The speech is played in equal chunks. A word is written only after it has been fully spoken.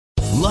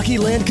Lucky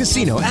Land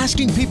Casino,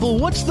 asking people,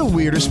 what's the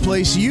weirdest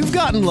place you've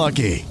gotten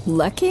lucky?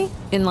 Lucky?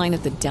 In line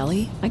at the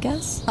deli, I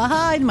guess?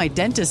 Aha, in my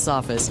dentist's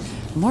office.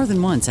 More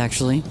than once,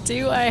 actually.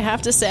 Do I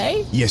have to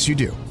say? Yes, you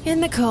do. In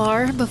the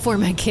car before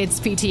my kids'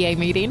 PTA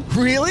meeting.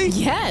 Really?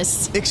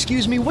 Yes.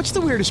 Excuse me, what's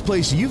the weirdest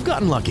place you've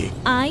gotten lucky?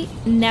 I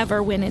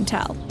never win and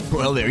tell.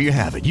 Well, there you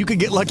have it. You can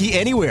get lucky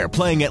anywhere,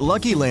 playing at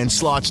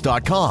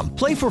LuckyLandSlots.com.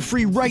 Play for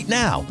free right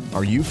now.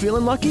 Are you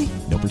feeling lucky?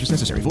 No purchase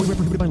necessary. Void where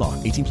prohibited by law.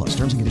 18 plus.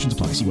 Terms and conditions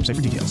apply. See website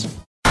for details.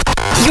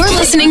 You're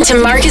listening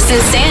to Marcus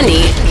and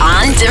Sandy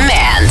on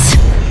demand.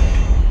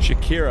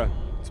 Shakira.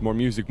 It's more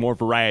music, more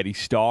variety.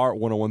 Star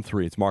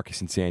 101.3. It's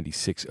Marcus and Sandy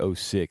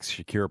 606.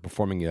 Shakira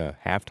performing a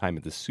halftime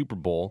at the Super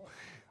Bowl.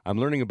 I'm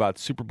learning about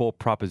Super Bowl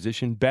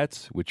proposition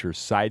bets, which are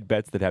side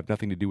bets that have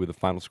nothing to do with the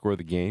final score of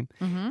the game.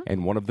 Mm-hmm.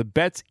 And one of the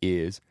bets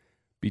is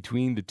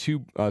between the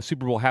two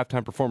Super Bowl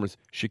halftime performers,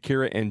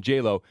 Shakira and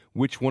J-Lo,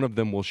 which one of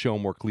them will show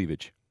more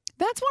cleavage?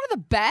 That's one of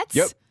the bets?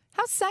 Yep.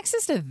 How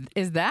sexist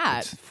is that?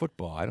 It's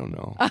football. I don't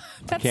know.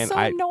 That's so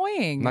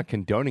annoying. I'm not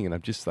condoning it.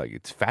 I'm just like,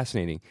 it's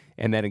fascinating.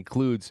 And that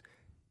includes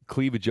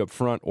cleavage up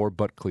front or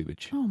butt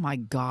cleavage. Oh, my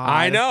God.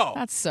 I know.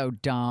 That's so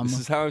dumb. This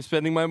is how I'm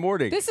spending my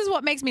morning. This is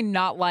what makes me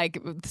not like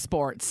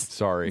sports.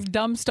 Sorry. It's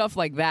dumb stuff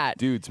like that.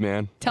 Dudes,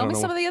 man. Tell me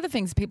some of the other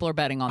things people are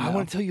betting on, though. I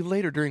want to tell you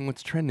later during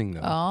what's trending,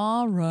 though.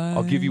 All right.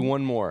 I'll give you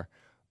one more.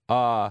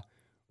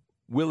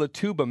 Will a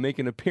tuba make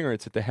an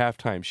appearance at the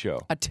halftime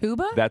show? A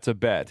tuba? That's a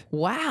bet.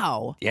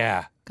 Wow.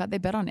 Yeah. God, they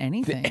bet on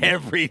anything.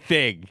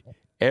 Everything.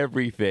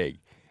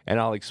 And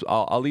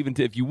I'll even,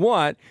 if you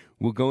want,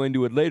 we'll go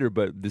into it later,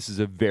 but this is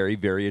a very,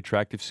 very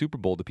attractive Super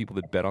Bowl to people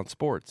that bet on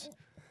sports.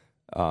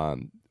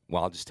 Well,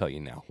 I'll just tell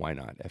you now. Why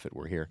not? If it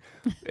were here.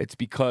 It's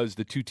because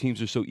the two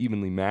teams are so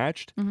evenly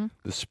matched. Mm-hmm.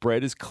 The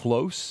spread is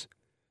close.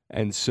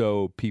 And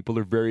so people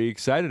are very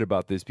excited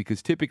about this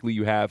because typically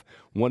you have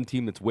one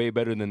team that's way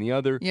better than the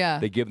other. Yeah.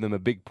 They give them a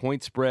big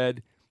point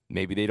spread.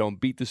 Maybe they don't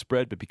beat the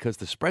spread, but because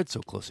the spread's so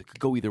close, it could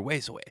go either way.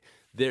 So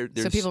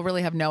people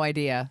really have no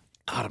idea.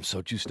 God, I'm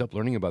so juiced up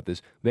learning about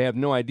this. They have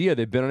no idea.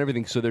 They've bet on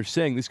everything. So they're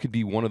saying this could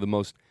be one of the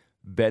most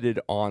betted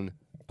on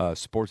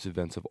sports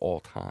events of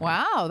all time.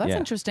 Wow, that's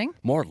interesting.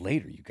 More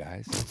later, you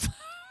guys.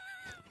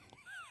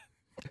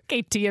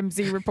 Okay,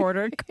 TMZ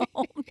reporter,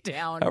 calm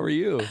down. How are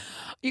you?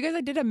 You guys,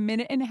 I did a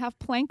 1.5-minute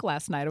plank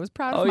last night. I was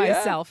proud of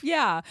myself.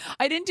 Yeah.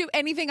 I didn't do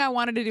anything I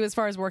wanted to do as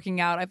far as working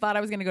out. I thought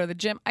I was going to go to the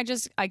gym.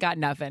 I got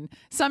nothing.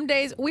 Some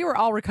days, we were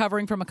all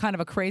recovering from a kind of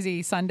a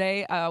crazy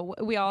Sunday.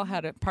 We all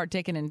had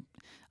partaken in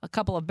a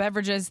couple of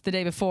beverages the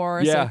day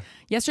before. Yeah. So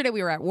yesterday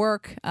we were at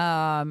work.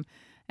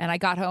 And I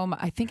got home,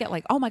 I think at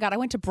oh my God, I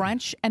went to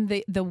brunch, and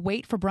the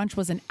wait for brunch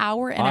was an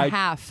hour and a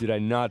half. Did I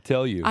not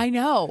tell you? I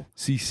know.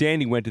 See,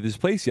 Sandy went to this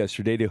place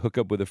yesterday to hook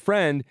up with a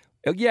friend.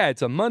 Yeah,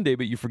 it's a Monday,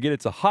 but you forget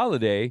it's a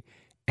holiday.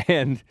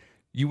 And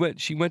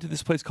she went to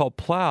this place called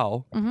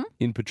Plow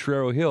in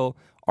Potrero Hill,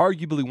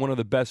 arguably one of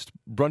the best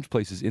brunch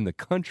places in the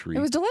country. It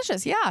was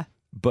delicious, yeah.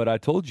 But I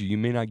told you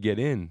may not get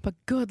in. But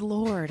good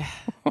Lord.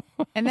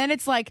 And then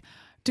it's like,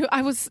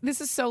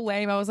 this is so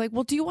lame. I was like,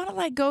 well, do you want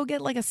to go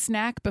get a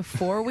snack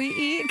before we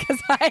eat? Because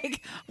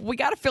we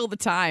got to fill the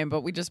time,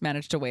 but we just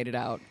managed to wait it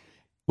out.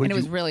 And it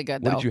was really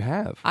good, though. What did you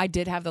have? I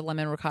did have the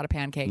lemon ricotta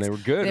pancakes. And they were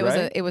good,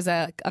 It was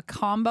a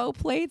combo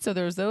plate, so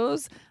there was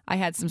those. I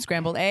had some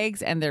scrambled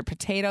eggs and their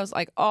potatoes.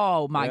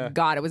 Oh, my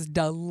God, it was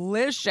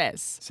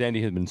delicious.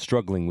 Sandy had been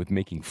struggling with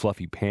making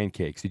fluffy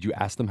pancakes. Did you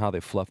ask them how they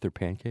fluff their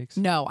pancakes?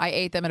 No, I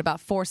ate them in about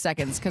 4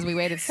 seconds because we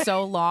waited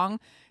so long.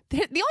 The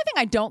only thing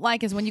I don't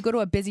like is when you go to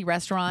a busy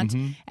restaurant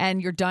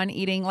and you're done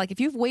eating. If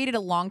you've waited a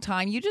long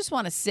time, you just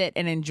want to sit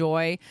and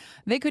enjoy.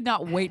 They could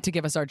not wait to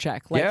give us our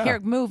check.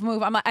 Here, move.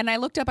 And I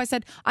looked up. I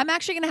said, I'm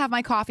actually going to have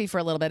my coffee for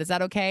a little bit. Is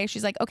that okay?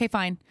 She's like, okay,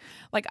 fine.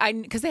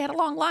 Because they had a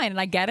long line,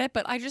 and I get it.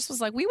 But I just was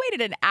like, we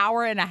waited an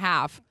hour and a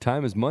half.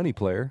 Time is money,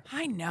 player.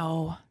 I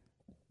know.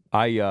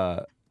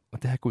 What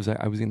the heck was I?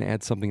 I was going to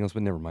add something else,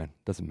 but never mind.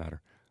 Doesn't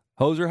matter.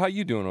 Hoser, how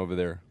you doing over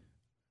there?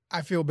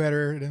 I feel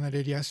better than I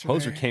did yesterday.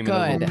 Hoser came in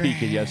a little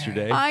peaked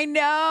yesterday. I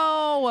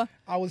know.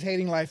 I was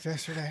hating life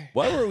yesterday.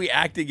 Why were we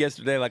acting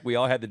yesterday like we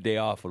all had the day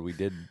off when we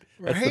did?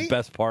 That's the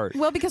best part.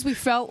 Well, because we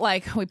felt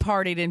like we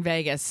partied in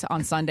Vegas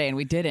on Sunday and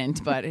we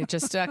didn't, but it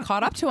just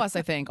caught up to us,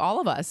 I think,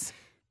 all of us.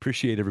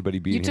 Appreciate everybody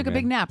being here. You took a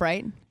big nap,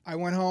 right? I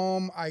went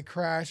home. I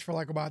crashed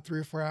for about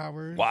 3 or 4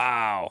 hours.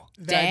 Wow.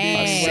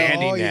 Dang. A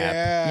Sandy nap.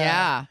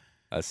 Yeah.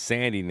 A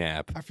Sandy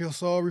nap. I feel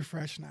so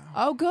refreshed now.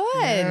 Oh, good.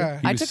 Yeah.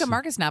 I took a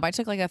Marcus nap. I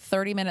took a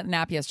 30-minute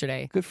nap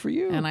yesterday. Good for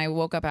you. And I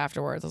woke up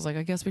afterwards. I was like,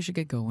 I guess we should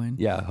get going.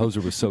 Yeah,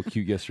 Hoser was so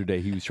cute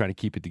yesterday. He was trying to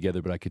keep it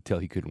together, but I could tell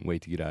he couldn't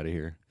wait to get out of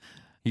here.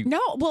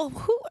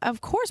 Of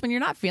course, when you're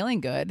not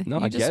feeling good,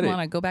 you just want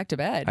to go back to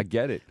bed. I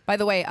get it. By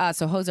the way,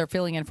 so Hoser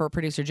filling in for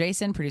producer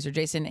Jason. Producer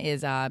Jason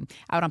is out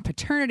on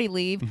paternity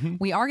leave.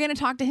 We are going to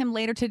talk to him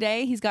later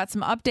today. He's got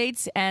some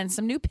updates and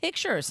some new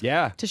pictures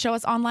to show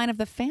us online of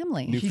the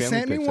family. New he family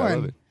sent me pics. I love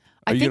one. it.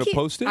 Are you going to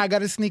post it? I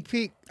got a sneak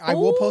peek. I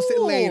will post it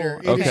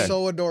later. It is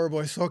so adorable.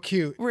 It's so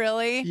cute.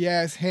 Really?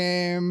 Yes,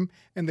 him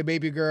and the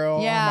baby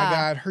girl. Yeah. Oh, my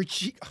God. Her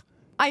cheek.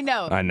 I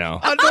know. I know.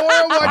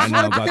 Adora, watch I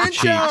know for about the the pinch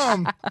cheeks.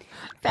 'em.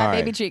 Fat All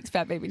baby right. cheeks,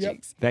 fat baby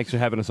cheeks. Thanks for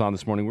having us on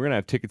this morning. We're going to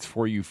have tickets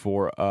for you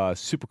for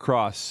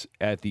Supercross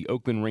at the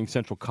Oakland Ring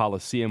Central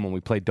Coliseum when we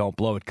play Don't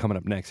Blow It coming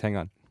up next. Hang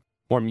on.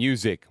 More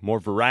music, more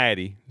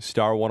variety.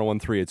 Star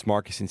 1013. It's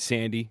Marcus and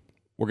Sandy.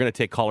 We're going to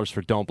take callers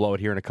for Don't Blow It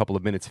here in a couple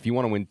of minutes. If you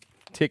want to win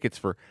tickets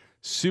for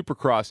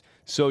Supercross,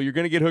 so you're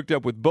going to get hooked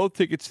up with both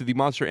tickets to the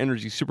Monster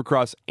Energy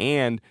Supercross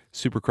and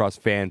Supercross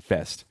Fan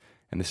Fest.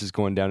 And this is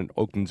going down in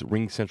Oakland's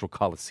Ring Central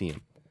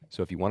Coliseum.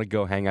 So if you want to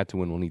go hang out to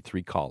win, we'll need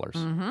 3 callers.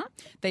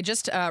 They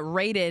just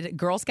rated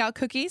Girl Scout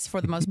cookies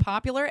for the most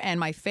popular, and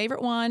my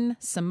favorite one,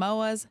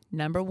 Samoa's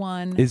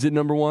 #1. Is it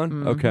number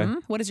 1? Okay.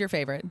 What is your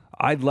favorite?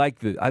 I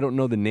don't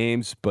know the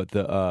names, but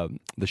the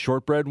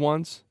shortbread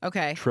ones.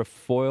 Okay.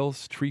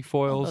 Trefoils.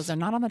 Those are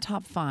not on the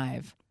top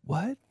 5.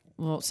 What?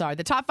 Well, sorry.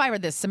 The top 5 are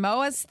this: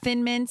 Samoa's,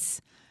 Thin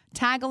Mints,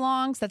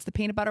 Tagalongs. That's the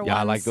peanut butter ones. Yeah,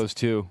 I like those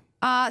too.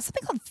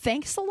 Something called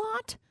Thanks a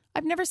Lot.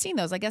 I've never seen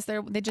those. I guess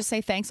they just say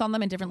thanks on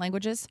them in different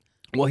languages.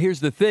 Well, here's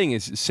the thing: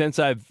 is since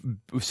I've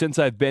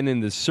been in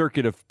the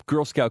circuit of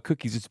Girl Scout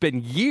cookies, it's been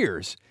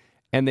years,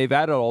 and they've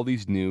added all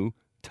these new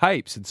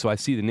types, and so I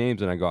see the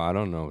names and I go, I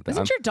don't know.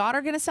 Isn't your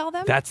daughter going to sell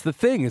them? That's the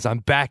thing: is I'm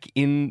back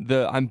in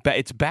the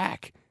It's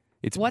back.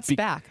 What's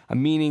back?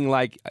 I'm meaning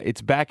like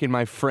it's back in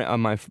my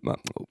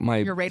my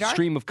Your radar?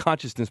 stream of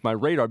consciousness, my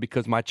radar,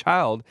 because my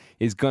child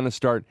is gonna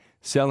start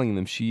selling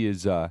them.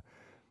 She's a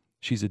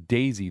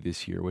Daisy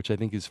this year, which I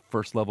think is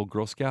first level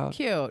Girl Scout.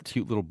 Cute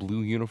little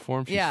blue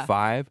uniform. She's Yeah.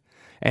 5.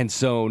 And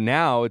so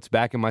now it's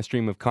back in my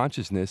stream of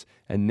consciousness.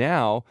 And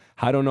now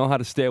I don't know how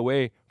to stay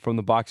away from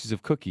the boxes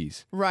of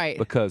cookies. Right.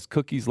 Because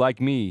cookies like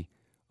me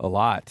a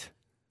lot.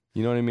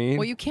 You know what I mean?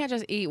 Well, you can't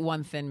just eat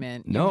one Thin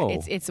Mint. No.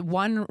 It's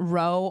one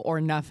row or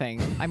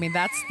nothing. I mean,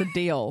 that's the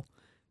deal.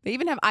 They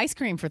even have ice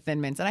cream for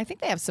Thin Mints, and I think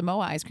they have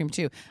Samoa ice cream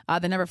too.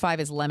 The number 5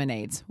 is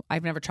lemonades.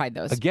 I've never tried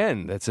those.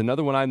 Again, that's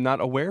another one I'm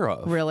not aware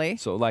of. Really?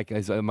 So, like,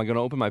 am I going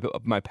to open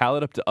my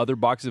palate up to other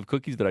boxes of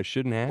cookies that I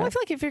shouldn't have? Well, I feel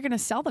like if you're going to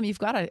sell them, you've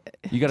got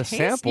to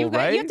sample,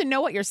 right? You have to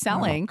know what you're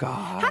selling. Oh,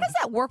 God. How does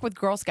that work with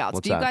Girl Scouts?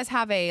 What's Do you that? guys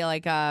have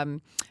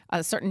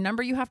a certain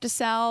number you have to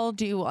sell?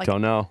 Do you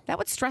Don't know. That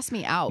would stress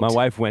me out. My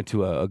wife went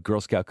to a Girl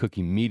Scout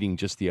cookie meeting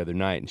just the other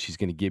night, and she's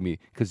going to give me,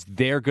 because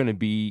they're going to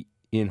be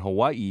in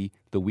Hawaii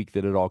the week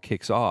that it all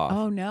kicks off.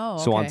 Oh, no.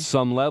 So Okay. on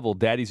some level,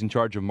 Daddy's in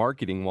charge of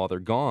marketing while they're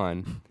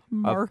gone.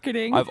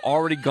 Marketing? I've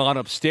already gone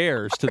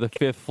upstairs to the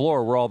 5th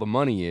floor where all the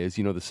money is,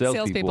 the salespeople.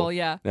 Salespeople,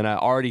 yeah. And I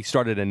already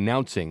started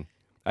announcing.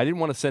 I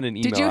didn't want to send an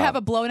email Did you have out.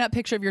 a blown up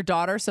picture of your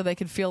daughter so they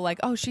could feel like,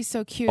 oh, she's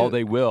so cute? Oh,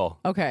 they will.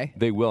 Okay.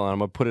 They will, and I'm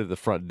going to put it at the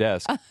front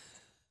desk.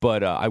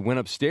 But I went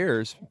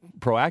upstairs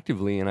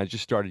proactively, and I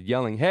just started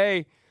yelling,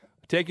 hey,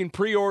 taking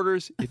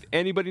pre-orders. If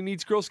anybody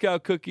needs Girl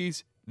Scout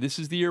cookies, this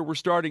is the year we're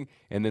starting.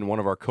 And then one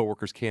of our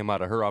coworkers came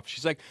out of her office.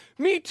 She's like,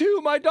 me too.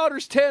 My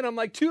daughter's 10. I'm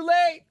like, too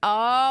late.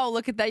 Oh,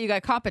 look at that. You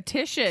got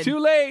competition. Too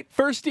late.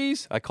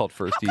 Firsties. I called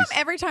Firsties. How come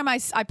every time I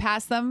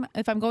pass them,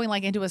 if I'm going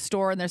like into a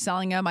store and they're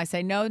selling them, I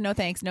say, no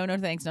thanks, no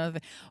thanks, no.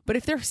 But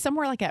if they're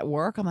somewhere like at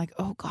work, I'm like,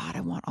 oh God,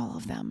 I want all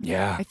of them.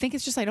 Yeah. I think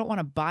it's just I don't want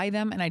to buy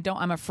them, and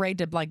I'm afraid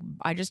to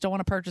I just don't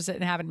want to purchase it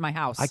and have it in my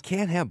house. I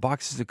can't have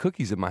boxes of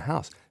cookies in my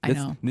house. I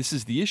know. This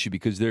is the issue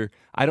because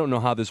I don't know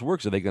how this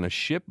works. Are they going to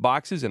ship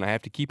boxes and I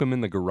have to keep them in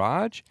the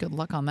garage? Good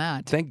luck on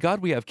that. Thank God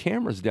we have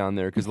cameras down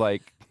there because,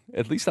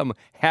 at least I'm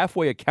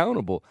halfway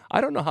accountable. I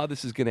don't know how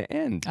this is going to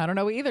end. I don't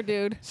know either,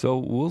 dude. So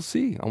we'll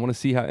see. I want to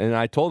see how. And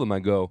I told them, I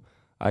go,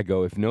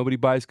 if nobody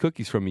buys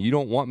cookies from me, you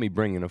don't want me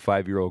bringing a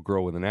 5-year-old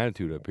girl with an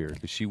attitude up here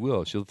because she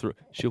will. She'll turn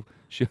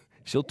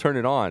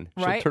it on.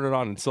 Right. She'll turn it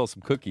on and sell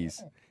some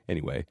cookies.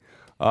 Anyway,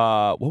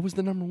 what was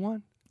the number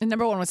 1? And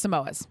number 1 was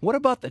Samoa's. What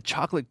about the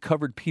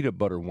chocolate-covered peanut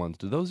butter ones?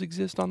 Do those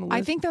exist on the list?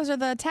 I think those are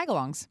the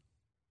tagalongs.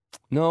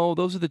 No,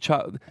 those are the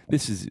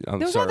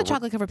Those are the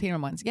chocolate covered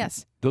peanut ones.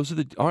 Yes. Those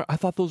are I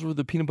thought those were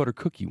the peanut butter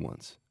cookie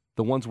ones.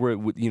 The ones where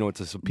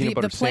it's a peanut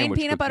butter The plain sandwich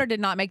peanut cookie. butter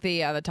did not make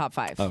the top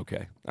 5.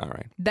 Okay, all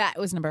right. That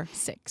was number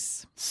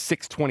 6.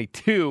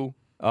 622.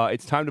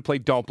 It's time to play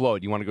Don't Blow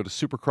It. You want to go to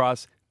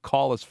Supercross?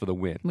 Call us for the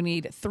win. We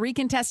need 3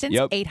 contestants.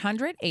 Yep.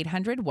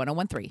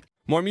 800-800-1013.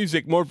 More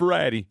music, more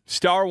variety.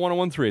 Star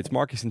 1013. It's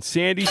Marcus and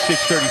Sandy,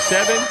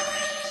 637.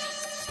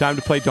 It's time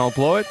to play Don't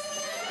Blow It.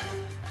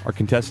 Our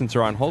contestants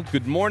are on hold.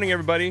 Good morning,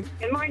 everybody.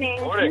 Good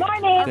morning. Morning. Good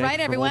morning. All Thanks right,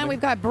 for everyone. holding. We've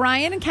got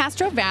Brian in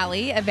Castro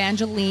Valley,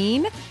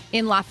 Evangeline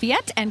in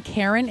Lafayette, and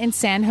Karen in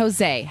San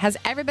Jose. Has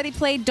everybody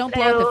played Don't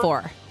Blow It Hello.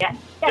 before? Yes.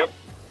 Yes.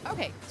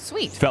 Okay,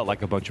 sweet. Felt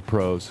like a bunch of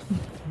pros.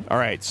 All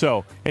right,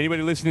 so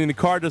anybody listening in the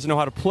car doesn't know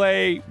how to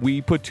play.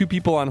 We put 2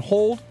 people on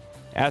hold.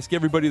 Ask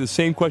everybody the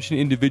same question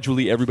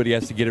individually. Everybody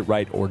has to get it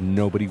right or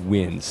nobody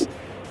wins.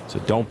 So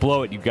don't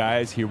blow it, you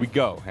guys. Here we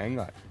go. Hang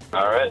on.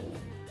 All right.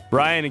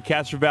 Brian in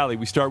Castro Valley,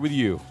 we start with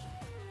you.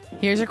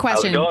 Here's your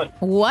question. How's it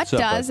going? What What's up,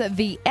 does bud?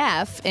 the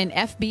F in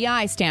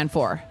FBI stand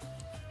for?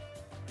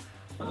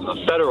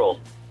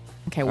 Federal.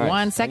 Okay, right,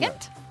 1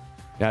 second.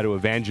 Now to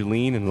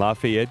Evangeline in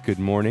Lafayette. Good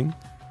morning.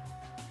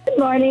 Good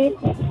morning.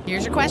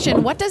 Here's your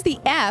question. What does the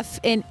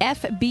F in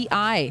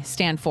FBI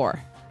stand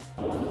for?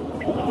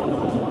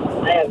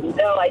 I have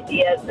no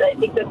idea. I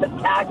think that's a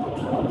tax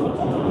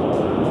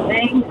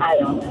thing. I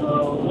don't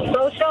know.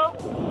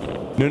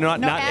 Social? No,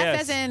 not F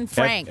S. as in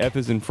Frank. F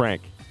as in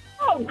Frank.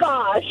 Oh,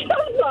 gosh.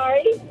 I'm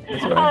sorry.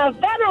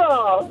 Federal.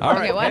 All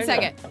right, Okay, one hang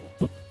second.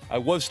 on. I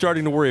was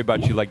starting to worry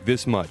about you like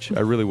this much. I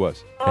really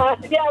was.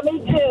 Yeah, me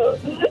too.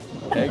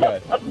 Hang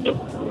on.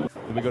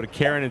 Let me go to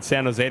Karen in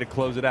San Jose to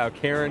close it out.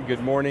 Karen,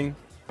 good morning.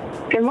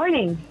 Good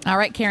morning. All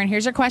right, Karen,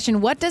 here's your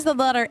question. What does the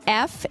letter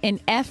F in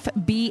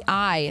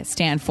FBI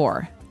stand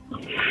for?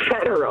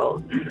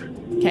 Federal.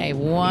 Okay,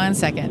 1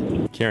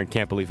 second. Karen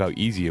can't believe how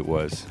easy it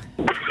was.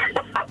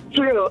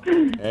 True.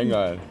 Hang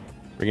on.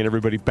 Bringing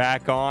everybody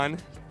back on.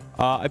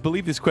 I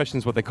believe this question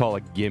is what they call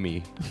a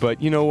gimme.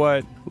 But you know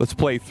what? Let's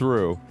play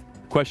through.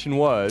 Question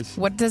was,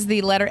 What does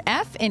the letter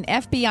F in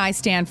FBI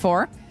stand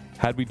for?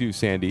 how'd we do,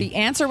 Sandy? The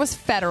answer was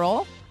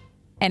federal,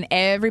 and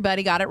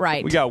everybody got it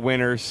right. We got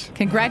winners.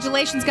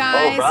 Congratulations,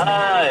 guys.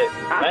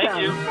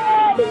 Thank you.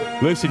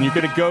 Listen, you're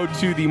going to go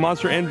to the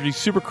Monster Energy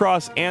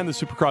Supercross and the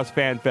Supercross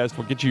Fan Fest.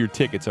 We'll get you your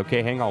tickets,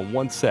 okay? Hang on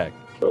 1 sec.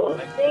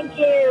 Thank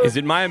you. Is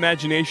it my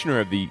imagination or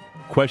have the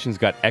questions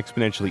got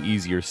exponentially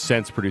easier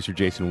since producer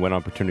Jason went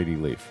on paternity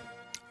leave?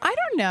 I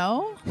don't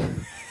know.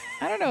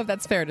 I don't know if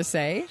that's fair to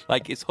say.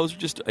 Like, is Hoser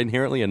just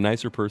inherently a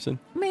nicer person?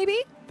 Maybe.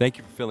 Thank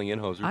you for filling in,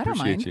 Hoser. I don't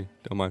Appreciate mind. you.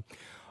 Don't mind.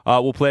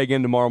 We'll play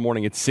again tomorrow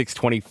morning at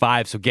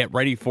 6:25, so get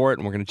ready for it,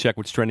 and we're going to check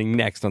what's trending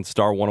next on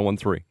Star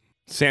 101.3.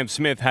 Sam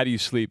Smith, how do you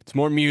sleep? It's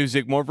more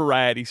music, more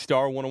variety.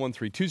 Star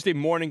 101.3. Tuesday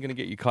morning, going to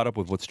get you caught up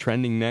with what's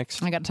trending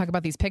next. I got to talk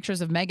about these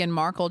pictures of Meghan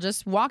Markle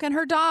just walking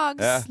her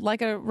dogs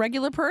like a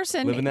regular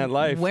person. Living that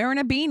life. Wearing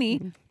a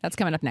beanie. That's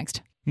coming up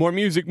next. More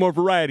music, more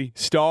variety.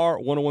 Star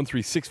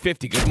 101.3,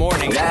 650. Good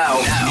morning. Now,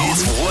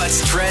 it's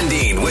What's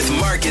Trending with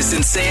Marcus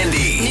and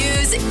Sandy.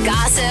 News,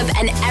 gossip,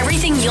 and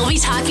everything you'll be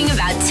talking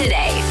about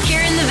today.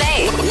 Here in the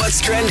Bay. What's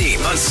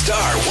Trending on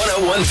Star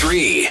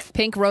 101.3.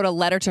 Pink wrote a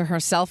letter to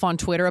herself on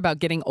Twitter about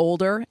getting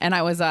older, and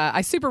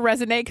I super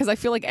resonate because I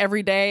feel like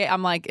every day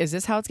I'm like, is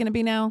this how it's going to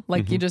be now?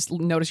 Like you just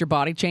notice your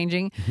body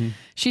changing.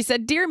 She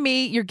said, "Dear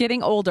me, you're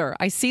getting older.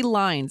 I see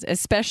lines,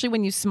 especially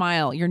when you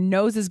smile. Your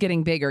nose is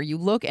getting bigger. You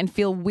look and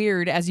feel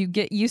weird as you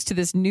get used to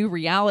this new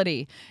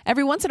reality.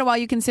 Every once in a while,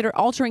 you consider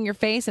altering your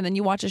face, and then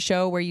you watch a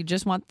show where you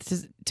just want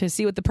to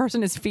see what the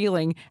person is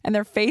feeling, and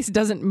their face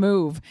doesn't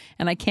move.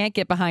 And I can't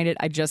get behind it.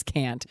 I just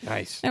can't."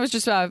 Nice. It was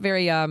just a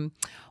very,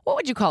 what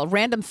would you call it?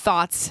 Random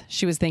thoughts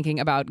she was thinking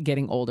about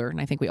getting older,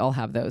 and I think we all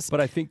have those.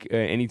 But I think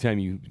anytime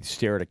you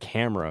stare at a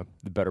camera,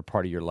 the better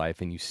part of your life,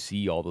 and you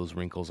see all those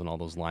wrinkles and all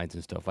those lines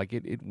and stuff, like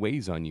it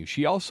weighs on you.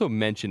 She also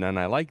mentioned, and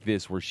I like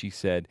this, where she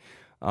said,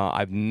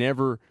 I've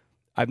never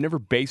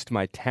based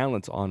my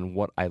talents on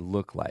what I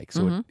look like.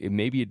 So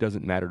maybe it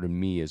doesn't matter to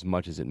me as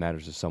much as it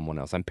matters to someone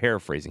else. I'm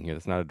paraphrasing here.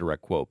 That's not a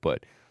direct quote,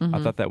 but I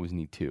thought that was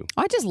neat too.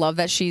 I just love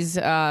that she's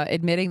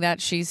admitting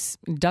that she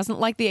doesn't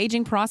like the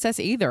aging process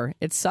either.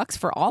 It sucks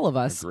for all of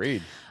us.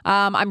 Agreed.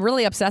 I'm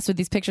really obsessed with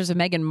these pictures of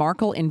Meghan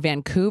Markle in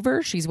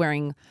Vancouver. She's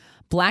wearing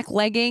black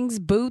leggings,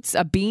 boots,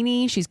 a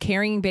beanie. She's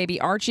carrying baby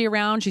Archie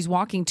around. She's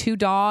walking 2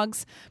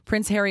 dogs.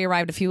 Prince Harry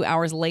arrived a few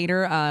hours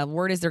later.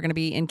 Word is they're going to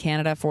be in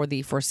Canada for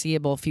the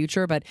foreseeable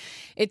future. But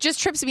it just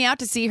trips me out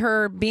to see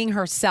her being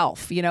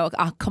herself,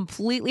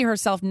 completely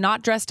herself,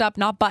 not dressed up,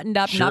 not buttoned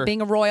up, not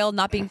being a royal,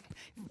 not being,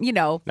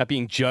 Not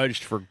being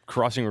judged for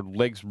crossing her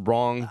legs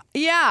wrong.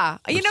 Yeah.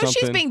 She's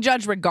something. being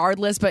judged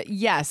regardless, but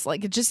yes,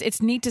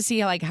 it's neat to see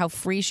how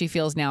free she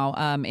feels now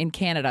in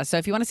Canada. So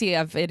if you want to see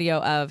a video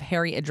of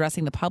Harry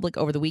addressing the public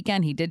over the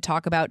weekend, he did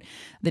talk about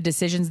the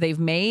decisions they've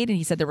made, and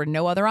he said there were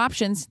no other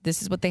options.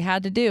 This is what they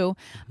had to do.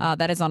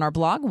 That is on our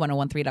blog,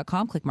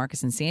 1013.com. Click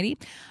Marcus and Sandy.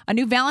 A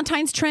new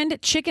Valentine's trend,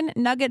 chicken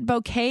nugget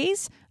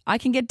bouquets. I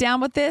can get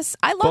down with this.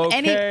 I love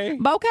any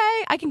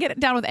bouquet. I can get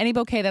down with any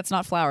bouquet that's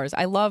not flowers.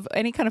 I love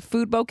any kind of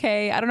food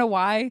bouquet. I don't know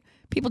why.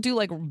 People do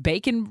like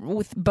bacon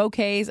with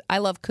bouquets. I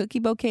love cookie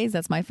bouquets.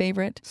 That's my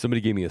favorite. Somebody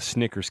gave me a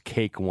Snickers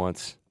cake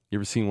once. You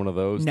ever seen one of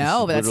those?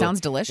 No, but that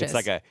sounds delicious.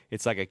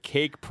 It's like a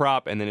cake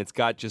prop, and then it's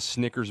got just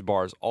Snickers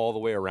bars all the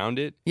way around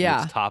it.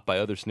 Yeah. It's topped by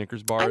other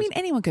Snickers bars. I mean,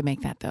 anyone could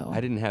make that, though.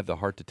 I didn't have the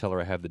heart to tell her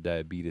I have the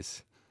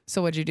diabetes.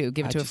 So what'd you do?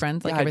 Give it to a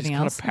friend like everything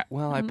else?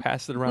 I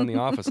passed it around the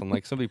office. I'm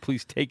like, somebody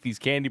please take these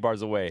candy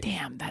bars away.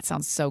 Damn, that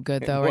sounds so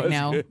good, though, right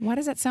now. Good. Why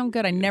does that sound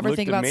good? I never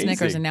think about amazing.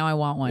 Snickers, and now I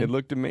want one. It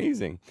looked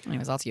amazing.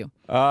 Anyways, all to you.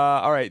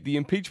 All right, the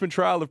impeachment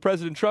trial of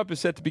President Trump is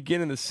set to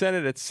begin in the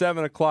Senate at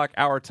 7 o'clock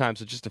our time,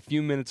 so just a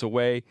few minutes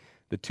away.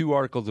 The 2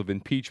 articles of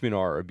impeachment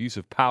are abuse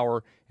of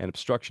power and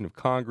obstruction of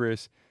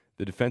Congress.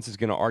 The defense is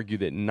going to argue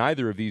that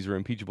neither of these are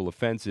impeachable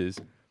offenses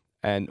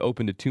and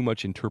open to too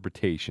much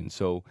interpretation.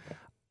 So,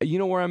 you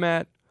know where I'm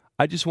at?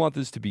 I just want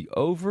this to be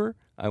over.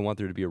 I want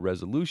there to be a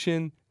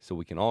resolution so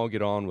we can all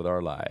get on with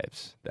our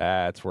lives.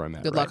 That's where I'm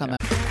at. Good luck on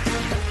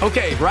that.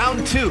 Okay,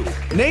 round 2.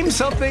 Name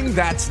something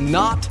that's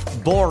not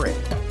boring.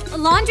 A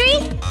laundry?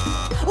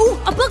 Ooh,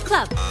 a book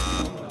club.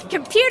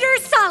 Computer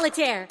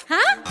solitaire,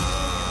 huh?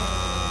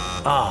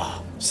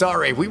 Ah,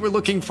 sorry, we were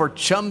looking for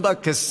Chumba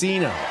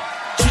Casino.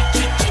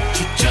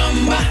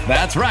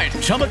 That's right.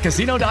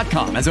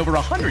 ChumbaCasino.com has over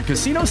 100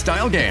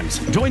 casino-style games.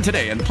 Join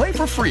today and play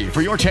for free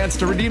for your chance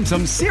to redeem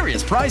some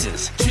serious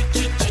prizes.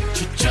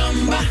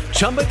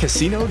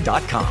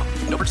 ChumbaCasino.com.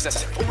 No purchase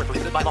necessary. Void where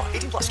prohibited by law.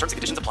 18 plus. Terms and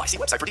conditions apply. See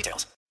website for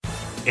details.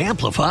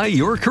 Amplify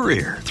your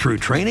career through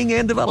training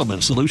and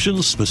development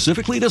solutions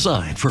specifically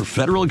designed for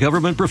federal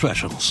government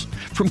professionals.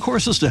 From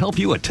courses to help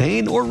you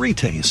attain or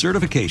retain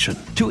certification,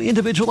 to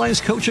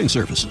individualized coaching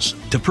services,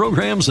 to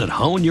programs that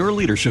hone your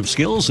leadership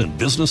skills and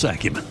business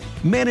acumen,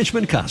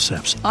 Management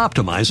Concepts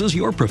optimizes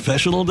your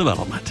professional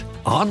development.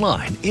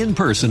 Online, in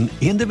person,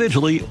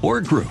 individually,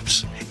 or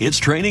groups, it's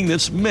training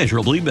that's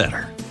measurably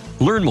better.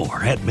 Learn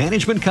more at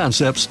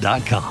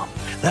managementconcepts.com.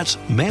 That's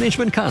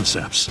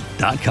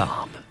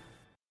managementconcepts.com.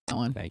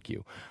 Thank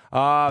you.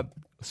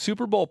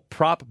 Super Bowl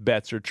prop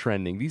bets are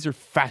trending. These are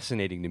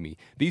fascinating to me.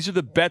 These are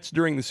the bets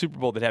during the Super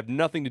Bowl that have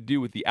nothing to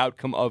do with the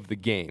outcome of the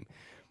game.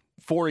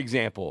 For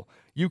example,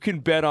 you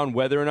can bet on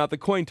whether or not the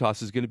coin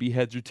toss is going to be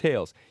heads or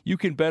tails. You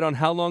can bet on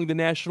how long the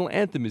national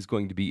anthem is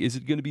going to be. Is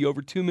it going to be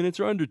over 2 minutes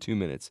or under 2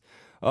 minutes?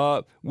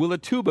 Will a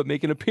tuba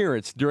make an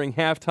appearance during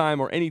halftime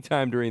or any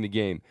time during the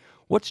game?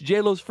 What's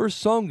J-Lo's first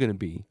song going to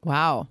be?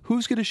 Wow.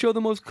 Who's going to show the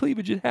most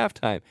cleavage at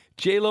halftime?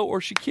 J-Lo or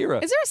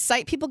Shakira? Is there a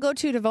site people go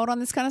to vote on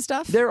this kind of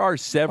stuff? There are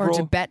several. Or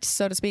to bet,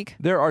 so to speak?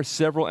 There are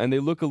several, and they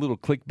look a little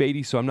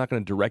clickbaity, so I'm not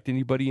going to direct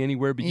anybody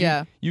anywhere, but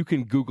you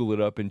can Google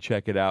it up and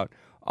check it out.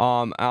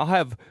 I'll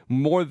have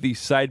more of these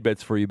side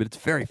bets for you, but it's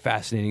very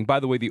fascinating. By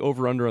the way, the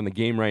over-under on the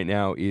game right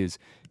now is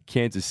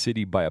Kansas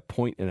City by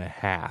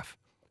 1.5.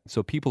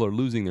 So people are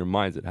losing their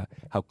minds at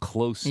how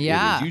close it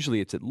is. Usually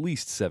it's at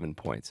least 7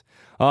 points.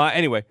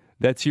 Anyway,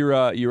 that's your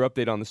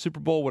update on the Super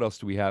Bowl. What else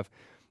do we have?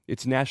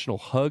 It's National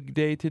Hug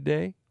Day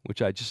today, which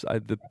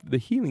the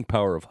healing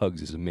power of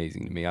hugs is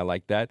amazing to me. I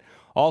like that.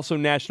 Also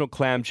National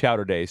Clam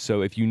Chowder Day.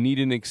 So if you need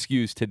an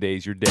excuse,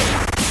 today's your day.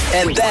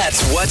 And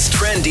that's what's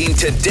trending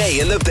today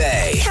in the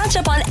Bay. Catch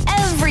up on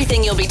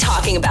everything you'll be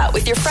talking about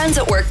with your friends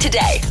at work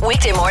today.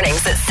 Weekday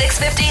mornings at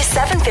 6:50,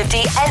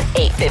 7:50, and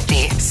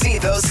 8:50. See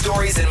those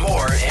stories and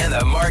more in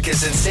the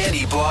Marcus and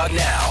Sandy blog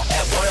now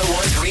at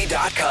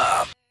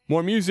 1013.com.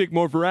 More music,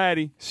 more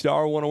variety.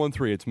 Star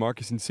 1013. It's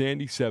Marcus and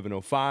Sandy,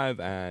 7:05.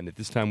 And at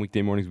this time,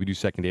 weekday mornings, we do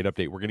second date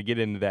update. We're going to get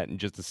into that in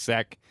just a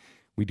sec.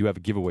 We do have a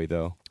giveaway,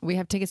 though. We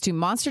have tickets to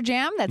Monster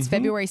Jam. That's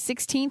February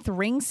 16th,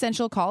 Ring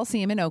Central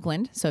Coliseum in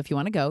Oakland. So if you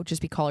want to go,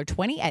 just be caller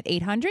 20 at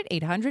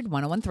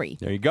 800-800-1013.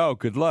 There you go.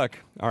 Good luck.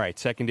 All right,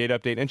 second date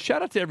update. And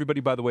shout out to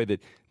everybody, by the way, that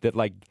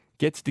like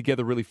gets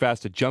together really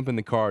fast to jump in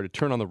the car, to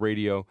turn on the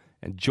radio,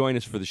 and join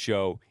us for the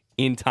show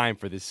in time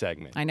for this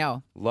segment. I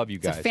know. Love you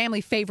guys. It's a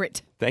family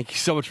favorite. Thank you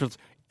so much for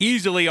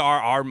easily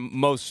our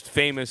most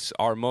famous,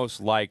 our most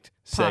liked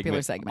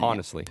popular segment.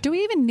 Honestly. Do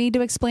we even need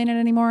to explain it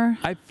anymore?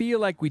 I feel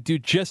like we do,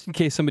 just in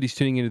case somebody's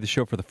tuning into the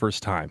show for the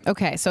first time.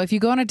 Okay, so if you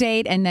go on a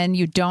date and then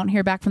you don't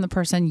hear back from the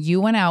person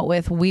you went out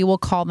with, we will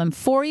call them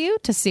for you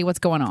to see what's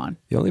going on.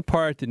 The only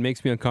part that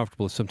makes me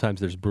uncomfortable is sometimes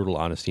there's brutal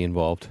honesty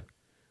involved.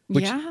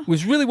 Which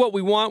was really what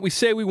we want. We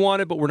say we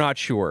want it, but we're not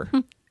sure.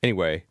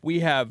 Anyway, we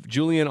have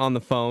Julian on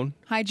the phone.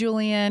 Hi,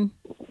 Julian.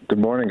 Good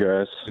morning,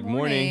 guys. Good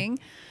morning.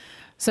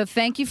 So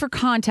thank you for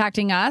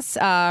contacting us.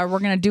 We're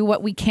going to do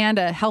what we can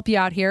to help you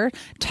out here.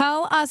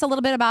 Tell us a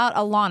little bit about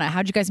Alana.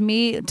 How'd you guys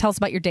meet? Tell us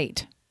about your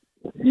date.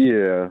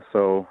 Yeah,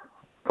 so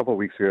a couple of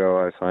weeks ago,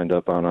 I signed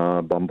up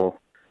on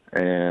Bumble,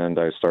 and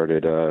I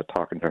started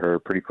talking to her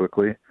pretty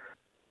quickly.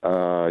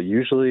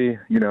 Usually,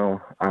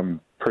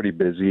 I'm pretty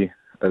busy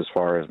as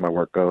far as my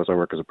work goes. I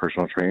work as a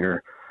personal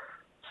trainer,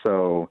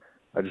 so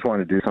I just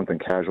wanted to do something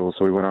casual,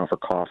 so we went out for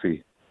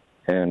coffee.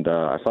 And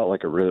I felt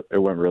like it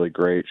went really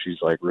great. She's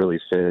like really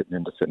fit and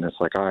into fitness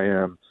like I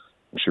am.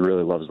 And she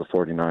really loves the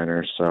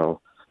 49ers. So,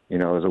 it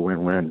was a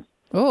win-win.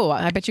 Oh,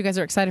 I bet you guys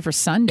are excited for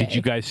Sunday. Did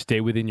you guys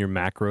stay within your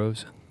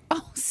macros?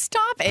 Oh,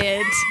 stop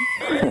it.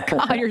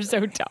 God, you're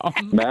so dumb.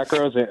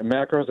 Macros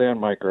and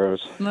micros.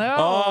 No.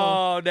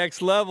 Oh,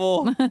 next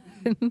level.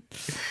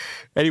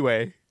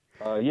 Anyway.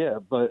 Yeah,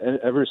 but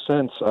ever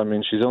since,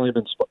 she's only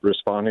been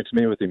responding to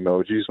me with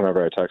emojis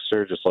whenever I text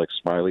her, just like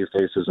smiley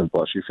faces and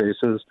blushy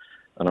faces.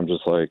 And I'm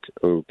just like,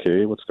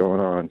 okay, what's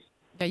going on?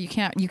 Yeah, you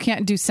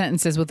can't do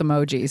sentences with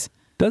emojis.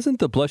 Doesn't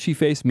the blushy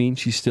face mean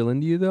she's still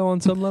into you though on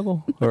some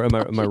level? Or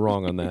am I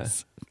wrong on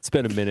that? It's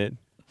been a minute.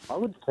 I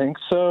would think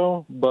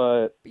so,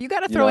 but you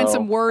got to throw in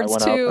some words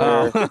too.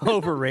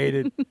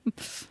 Overrated.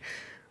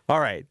 All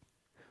right.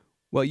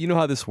 Well, you know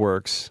how this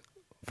works.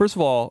 First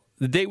of all,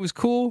 the date was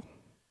cool.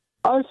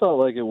 I felt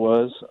like it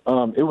was.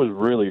 It was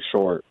really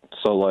short,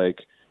 so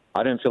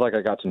I didn't feel like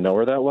I got to know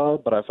her that well,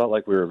 but I felt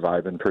like we were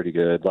vibing pretty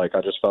good. I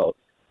just felt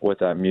with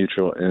that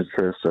mutual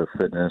interest of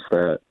fitness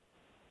that,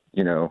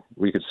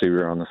 we could see we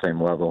were on the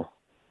same level.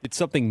 Did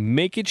something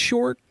make it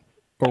short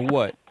or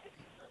what?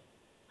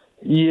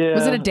 Yeah.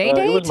 Was it a date?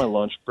 It was my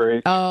lunch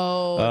break.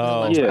 Oh,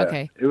 lunch break.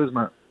 Okay. It was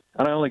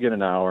and I only get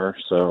an hour,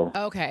 so.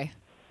 Okay.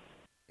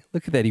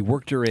 Look at that. He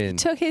worked her in.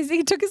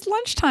 He took his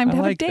lunchtime to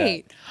have a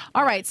date. That.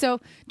 All right.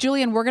 So,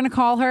 Julian, we're going to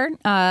call her.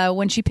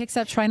 When she picks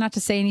up, try not to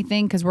say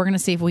anything because we're going to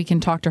see if we can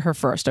talk to her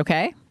first,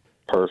 okay?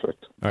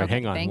 Perfect. All right,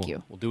 hang on. thank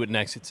you. We'll do it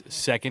next. It's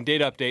second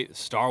date update,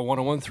 Star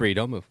 1013.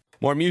 Don't move.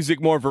 More music,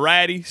 more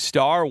variety.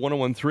 Star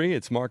 1013.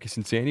 It's Marcus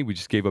and Sandy. We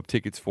just gave up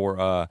tickets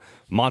for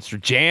Monster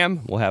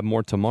Jam. We'll have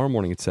more tomorrow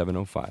morning at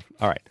 7:05.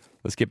 All right,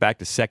 let's get back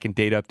to second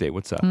date update.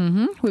 What's up?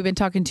 We've been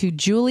talking to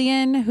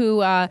Julian,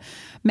 who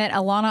met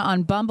Alana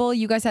on Bumble.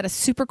 You guys had a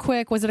super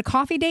quick, was it a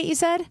coffee date, you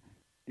said?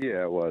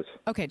 Yeah, it was.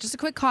 Okay, just a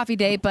quick coffee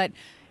date,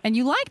 and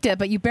you liked it,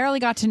 but you barely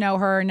got to know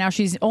her. Now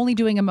she's only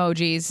doing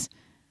emojis.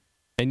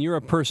 And you're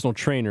a personal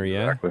trainer,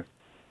 yeah? Exactly.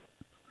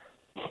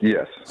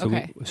 Yes.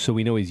 So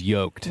we know he's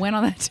yoked. Went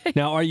on that date.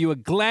 Now, are you a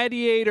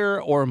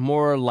gladiator or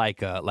more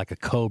like a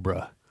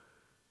cobra?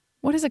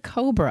 What is a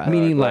cobra?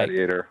 Meaning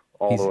gladiator,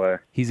 all the way.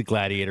 He's a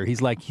gladiator.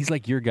 He's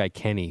like your guy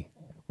Kenny,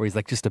 where he's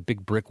like just a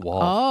big brick wall.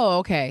 Oh,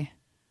 okay.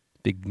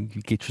 You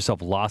get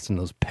yourself lost in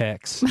those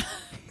pecs.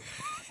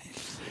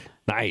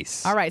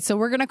 Nice. All right, so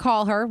we're going to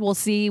call her. We'll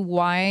see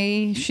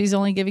why she's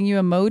only giving you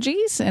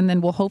emojis, and then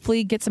we'll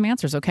hopefully get some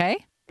answers,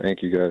 okay?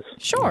 Thank you, guys.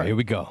 Sure. All right, here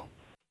we go.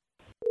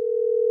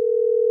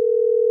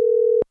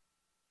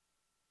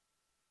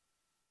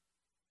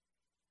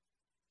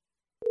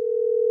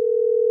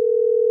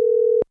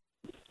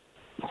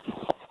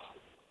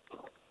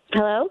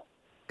 Hello?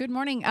 Good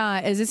morning.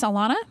 Is this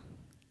Alana?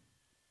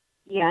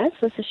 Yes,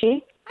 this is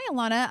she. Hi,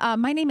 Alana.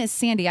 My name is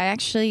Sandy. I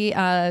actually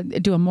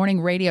do a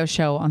morning radio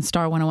show on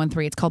Star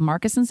 1013. It's called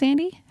Marcus and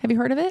Sandy. Have you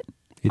heard of it?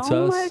 It's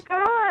oh us. My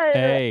God.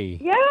 Hey.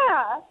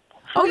 Yeah.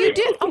 Oh, you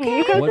did? Okay.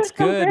 You guys What's are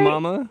so good, great.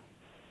 Mama?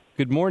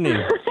 Good morning.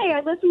 Hey,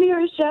 I listened to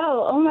your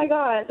show. Oh, my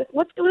God.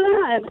 What's going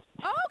on?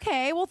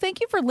 Okay. Well,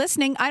 thank you for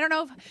listening. I don't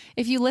know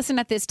if you listen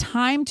at this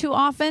time too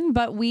often,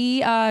 but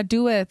we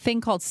do a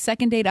thing called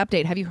Second Date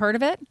Update. Have you heard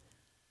of it?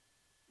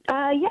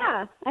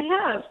 Yeah, I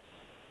have.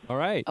 All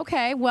right.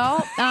 Okay.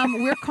 Well,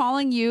 we're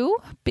calling you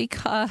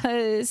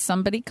because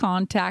somebody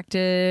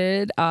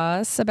contacted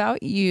us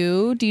about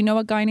you. Do you know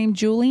a guy named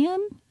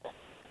Julian?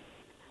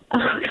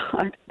 Oh,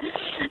 God.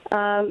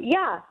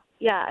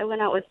 Yeah, I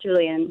went out with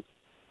Julian.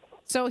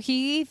 So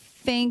he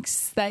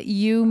thinks that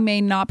you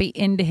may not be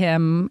into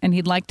him, and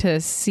he'd like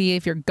to see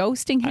if you're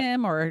ghosting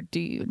him, or do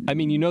you? I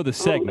mean, you know the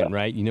segment,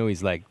 right? You know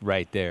he's like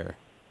right there.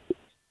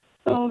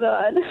 Oh,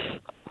 God.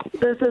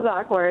 This is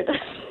awkward.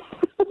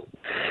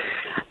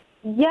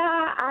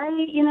 Yeah,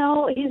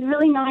 he's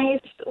really nice.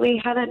 We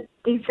had a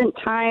decent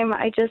time.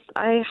 I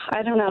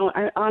don't know.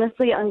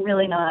 Honestly, I'm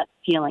really not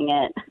feeling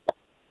it.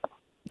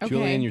 Okay.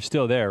 Julian, you're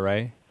still there,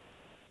 right?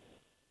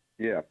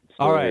 Yeah.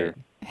 All right. Here.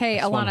 Hey,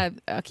 just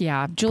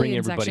Alana.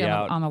 Julian's everybody actually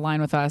out. on the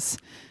line with us.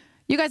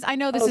 You guys, I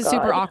know this is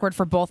super awkward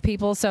for both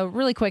people. So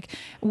really quick,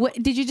 what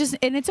did you just?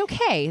 And it's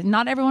okay.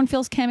 Not everyone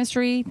feels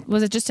chemistry.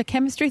 Was it just a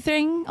chemistry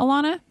thing,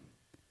 Alana?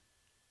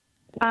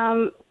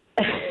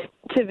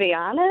 To be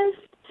honest,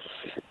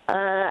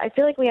 I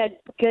feel like we had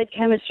good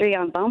chemistry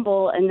on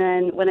Bumble, and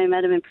then when I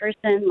met him in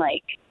person,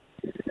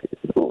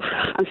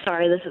 I'm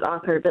sorry, this is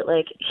awkward, but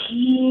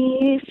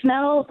he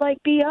smelled like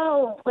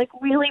BO,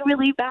 really,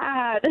 really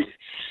bad.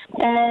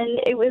 And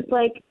it was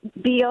like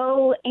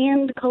BO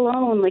and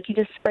cologne. He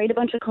just sprayed a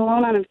bunch of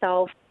cologne on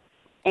himself.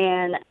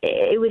 And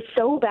it was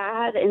so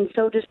bad and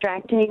so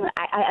distracting.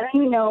 I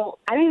don't even know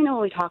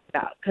what we talked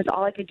about, because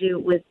all I could do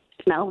was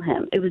smell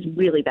him. It was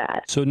really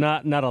bad. So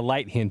not a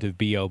light hint of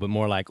BO, but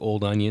more like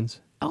old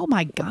onions. Oh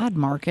my God,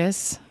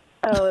 Marcus.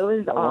 Oh, it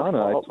was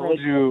Alana, awful.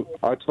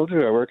 I told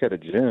you I work at a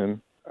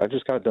gym. I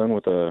just got done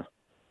with a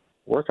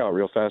workout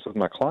real fast with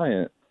my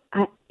client.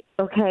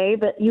 Okay,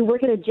 but you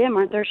work at a gym.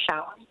 Aren't there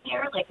showers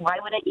there? Why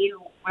wouldn't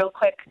you real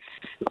quick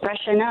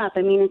freshen up?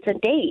 I mean, it's a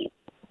date.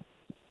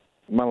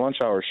 My lunch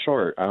hour is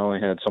short. I only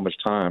had so much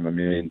time. I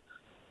mean,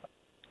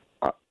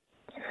 I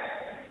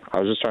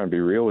was just trying to be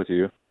real with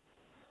you.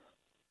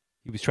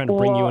 He was trying to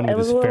bring you in with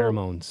his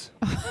pheromones.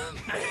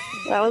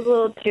 That was a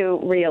little too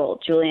real,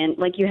 Julian.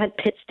 You had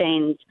pit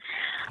stains.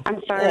 I'm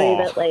sorry,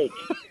 but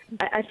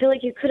I feel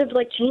like you could have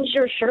changed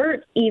your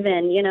shirt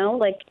even,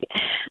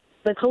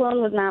 the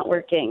cologne was not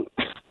working.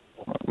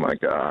 Oh my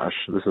gosh,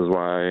 this is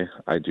why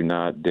I do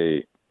not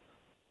date.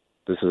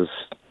 This is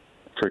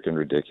freaking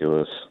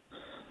ridiculous.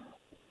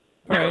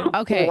 All right.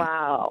 Okay.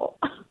 Wow.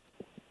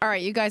 All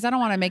right, you guys, I don't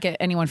want to make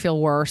anyone feel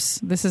worse.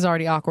 This is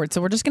already awkward.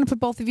 So we're just going to put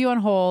both of you on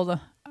hold.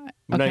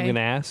 We're not even going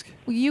to ask?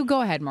 Well, you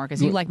go ahead,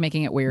 Marcus. You like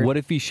making it weird. What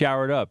if he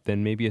showered up?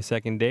 Then maybe a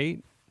second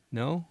date?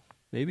 No?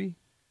 Maybe?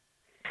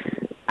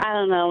 I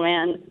don't know,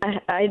 man.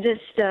 I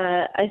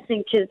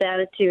think his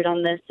attitude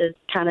on this is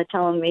kind of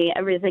telling me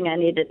everything I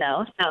need to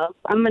know. So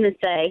I'm going to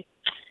say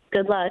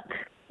good luck.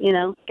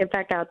 Get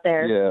back out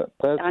there. Yeah,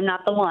 I'm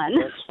not the one.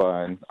 That's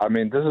fine. I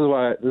mean, this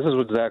is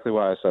exactly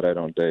why I said I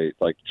don't date.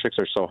 Chicks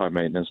are so high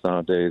maintenance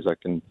nowadays.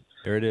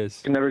 There it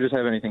is. Can never just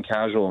have anything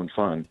casual and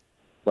fun.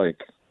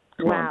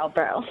 Wow,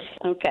 bro.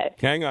 Okay.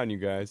 Hang on, you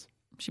guys.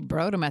 She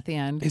broed him at the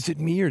end. Is it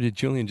me or did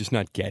Julian just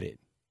not get it?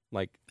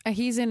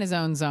 He's in his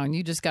own zone.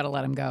 You just got to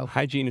let him go.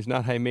 Hygiene is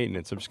not high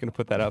maintenance. I'm just going to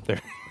put that out there.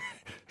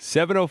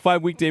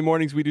 7:05 weekday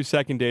mornings, we do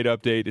Second Date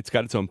Update. It's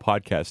got its own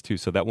podcast, too,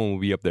 so that one will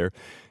be up there.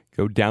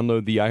 Go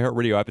download the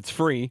iHeartRadio app. It's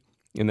free.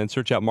 And then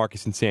search out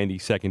Marcus and Sandy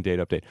Second Date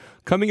Update.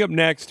 Coming up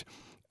next,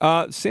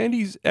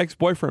 Sandy's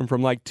ex-boyfriend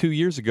from like 2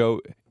 years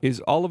ago is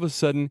all of a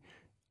sudden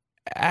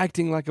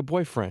acting like a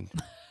boyfriend,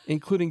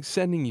 including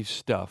sending you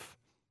stuff,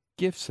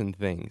 gifts and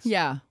things.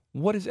 Yeah.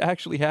 What is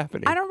actually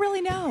happening? I don't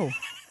really know.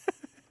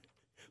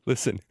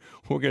 Listen,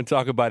 we're going to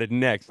talk about it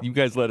next. You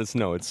guys let us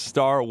know. It's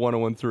Star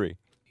 1013.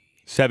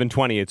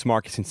 720, it's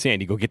Marcus and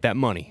Sandy. Go get that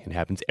money. It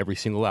happens every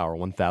single hour,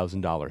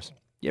 $1,000.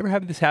 You ever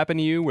have this happen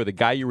to you where the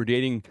guy you were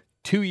dating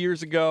 2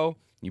 years ago,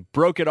 you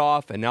broke it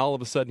off, and now all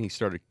of a sudden he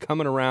started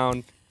coming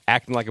around,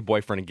 acting like a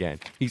boyfriend again.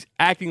 He's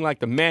acting like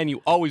the man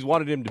you always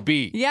wanted him to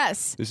be.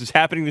 Yes. This is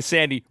happening to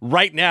Sandy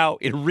right now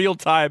in real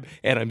time,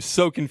 and I'm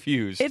so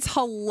confused. It's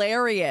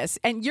hilarious.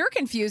 And you're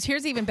confused.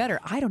 Here's even better.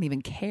 I don't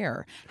even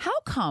care. How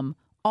come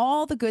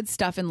all the good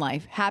stuff in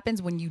life happens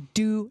when you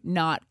do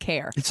not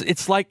care?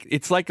 It's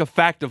like a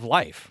fact of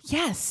life.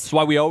 Yes. That's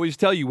why we always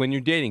tell you when you're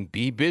dating,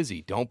 be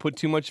busy. Don't put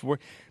too much work.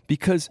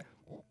 Because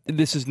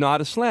this is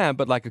not a slam,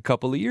 but like a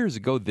couple of years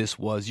ago, this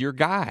was your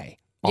guy.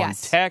 On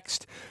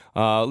text.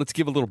 Let's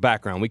give a little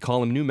background. We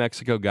call him New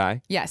Mexico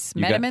guy. Yes.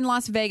 Met him in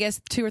Las Vegas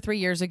 2 or 3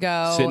 years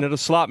ago. Sitting at a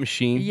slot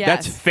machine. Yes.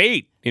 That's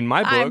fate in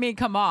my book. I mean,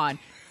 come on.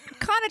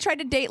 Kind of tried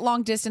to date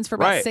long distance for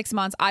about 6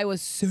 months. I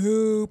was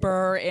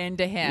super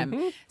into him.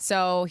 Mm-hmm.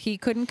 So he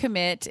couldn't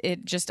commit.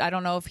 I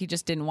don't know if he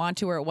just didn't want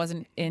to or it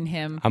wasn't in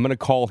him. I'm going to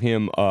call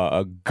him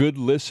a good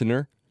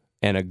listener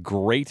and a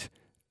great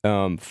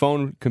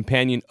phone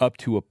companion up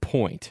to a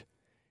point.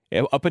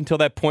 Up until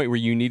that point where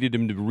you needed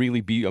him to really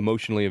be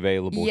emotionally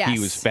available, he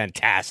was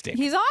fantastic.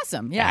 He's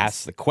awesome, yes.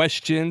 Ask the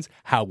questions.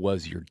 How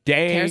was your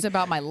day? Cares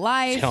about my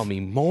life. Tell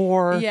me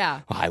more. Yeah.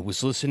 I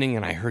was listening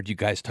and I heard you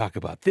guys talk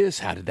about this.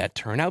 How did that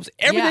turn out? It was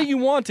everything you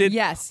wanted.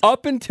 Yes.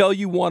 Up until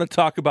you want to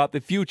talk about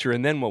the future,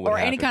 and then what would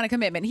happen? Or any kind of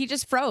commitment. He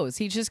just froze.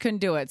 He just couldn't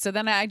do it. So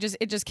then it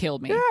just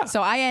killed me. Yeah.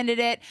 So I ended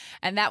it,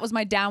 and that was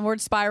my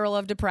downward spiral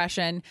of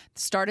depression.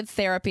 Started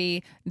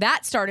therapy.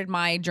 That started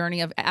my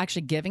journey of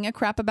actually giving a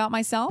crap about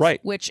myself.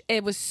 Right. Which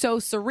it was so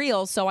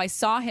surreal. So I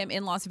saw him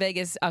in Las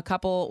Vegas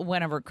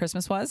whenever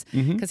Christmas was,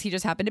 because he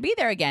just happened to be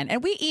there again.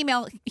 And we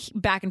email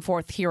back and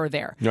forth here or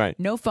there. Right.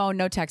 No phone,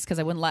 no text, because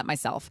I wouldn't let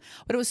myself.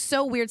 But it was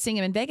so weird seeing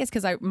him in Vegas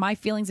because my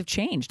feelings have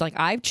changed. Like,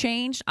 I've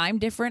changed. I'm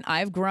different.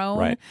 I've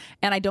grown.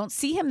 And I don't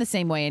see him the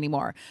same way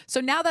anymore.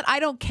 So now that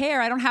I don't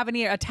care, I don't have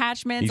any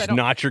attachments. He's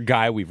not your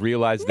guy. We've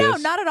realized this. No,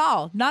 not at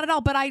all. Not at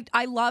all. But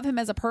I love him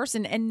as a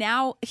person. And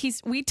now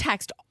we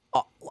text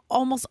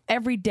almost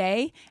every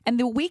day. And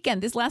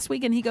this last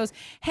weekend, he goes,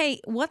 "Hey,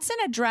 what's an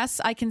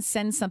address I can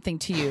send something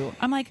to you?"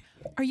 I'm like,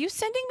 "Are you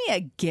sending me a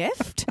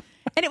gift?"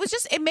 And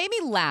it made me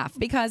laugh,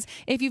 because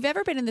if you've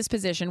ever been in this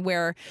position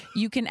where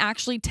you can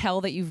actually tell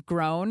that you've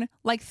grown,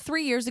 like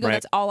 3 years ago,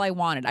 that's all I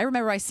wanted. I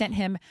remember I sent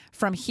him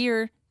from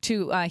here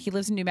to, he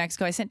lives in New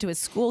Mexico. I sent to his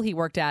school he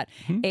worked at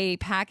a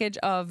package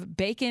of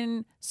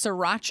bacon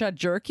sriracha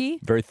jerky.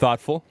 Very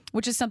thoughtful.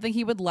 Which is something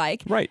he would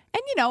like. Right. And,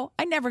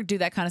 I never do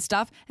that kind of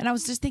stuff. And I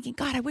was just thinking,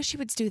 God, I wish he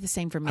would do the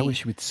same for me. I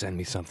wish he would send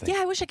me something.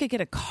 Yeah, I wish I could get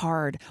a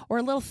card or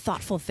a little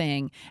thoughtful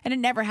thing. And it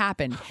never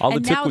happened. All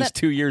it took was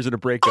 2 years of a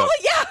breakup. Oh,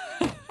 yeah.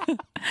 And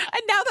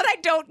now that I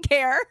don't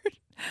care,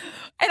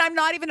 and I'm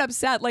not even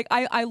upset. Like,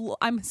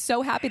 I'm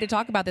so happy to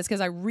talk about this,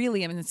 because I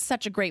really am in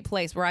such a great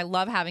place where I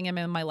love having him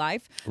in my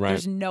life. Right.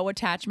 There's no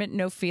attachment,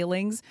 no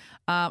feelings.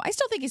 I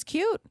still think he's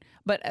cute,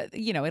 but,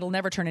 it'll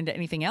never turn into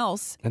anything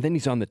else. And then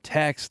he's on the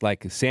text,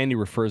 like Sandy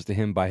refers to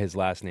him by his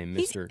last name,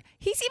 Mr.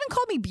 He's even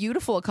called me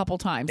beautiful a couple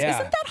times. Yeah.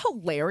 Isn't that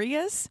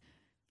hilarious?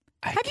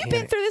 Have you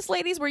been through this,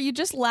 ladies, where you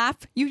just laugh?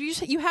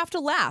 You have to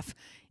laugh.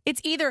 It's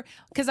either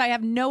because I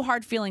have no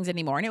hard feelings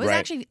anymore. And it was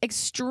actually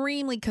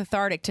extremely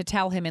cathartic to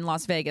tell him in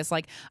Las Vegas,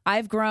 like,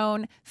 I've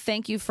grown.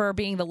 Thank you for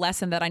being the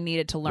lesson that I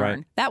needed to learn.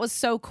 Right. That was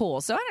so cool.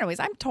 So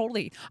anyways, I'm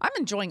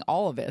enjoying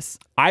all of this.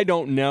 I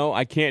don't know.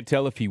 I can't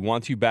tell if he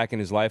wants you back in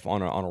his life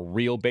on a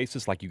real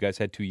basis like you guys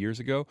had 2 years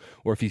ago,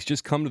 or if he's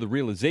just come to the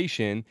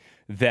realization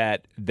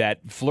that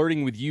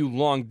flirting with you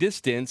long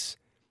distance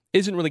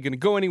isn't really going to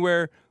go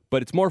anywhere,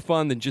 but it's more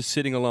fun than just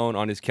sitting alone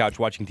on his couch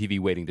watching TV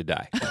waiting to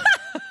die.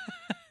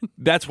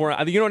 That's where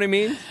you know what I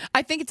mean?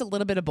 I think it's a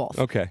little bit of both.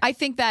 Okay. I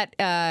think that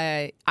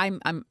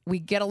we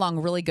get along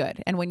really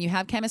good, and when you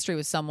have chemistry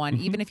with someone,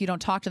 even if you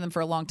don't talk to them for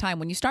a long time,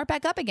 when you start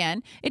back up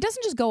again, it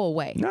doesn't just go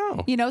away.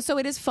 No. So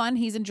it is fun.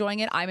 He's enjoying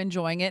it. I'm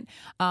enjoying it.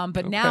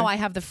 But now I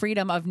have the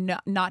freedom of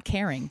not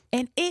caring,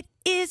 and it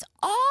is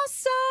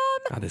awesome.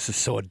 Oh, this is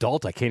so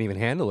adult. I can't even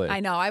handle it.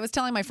 I know. I was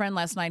telling my friend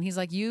last night, and he's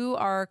like, "You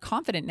are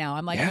confident now."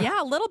 I'm like,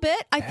 yeah a little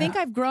bit. I think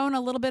I've grown a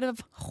little bit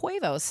of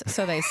huevos,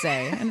 so they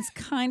say, and it's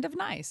kind of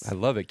nice. I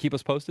love it. Keep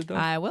us posted, though.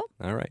 I will.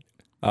 All right.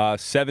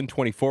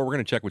 724. We're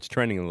going to check what's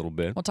trending a little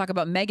bit. We'll talk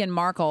about Meghan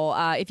Markle.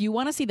 If you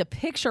want to see the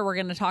picture we're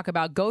going to talk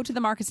about, go to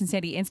the Marcus and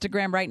Sandy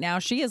Instagram right now.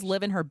 She is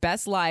living her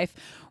best life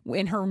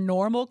in her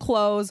normal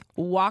clothes,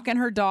 walking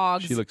her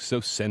dogs. She looks so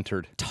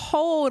centered.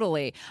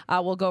 Totally.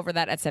 We'll go over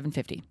that at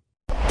 7:50.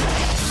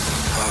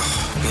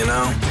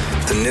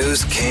 The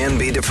news can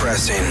be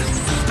depressing.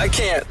 I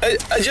can't.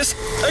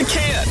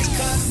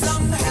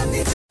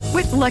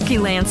 With Lucky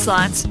Land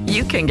Slots,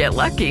 you can get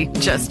lucky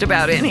just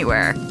about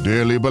anywhere.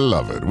 Dearly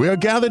beloved, we are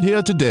gathered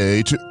here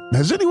today to...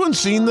 Has anyone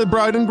seen the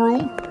bride and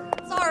groom?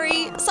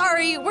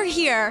 Sorry, we're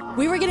here.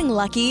 We were getting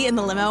lucky in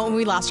the limo and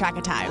we lost track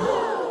of time.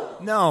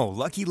 No,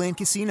 Lucky Land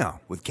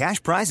Casino, with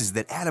cash prizes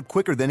that add up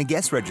quicker than a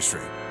guest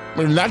registry.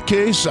 In that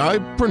case, I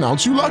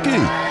pronounce you lucky.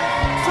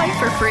 Play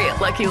for free at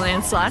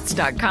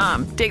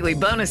LuckyLandSlots.com. Daily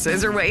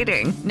bonuses are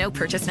waiting. No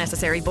purchase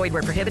necessary. Void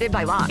where prohibited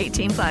by law.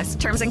 18+.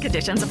 Terms and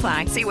conditions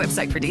apply. See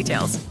website for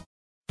details.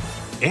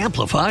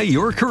 Amplify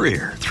your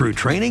career through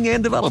training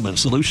and development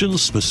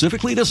solutions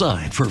specifically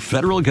designed for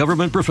federal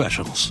government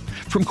professionals.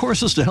 From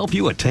courses to help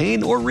you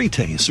attain or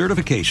retain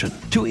certification,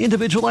 to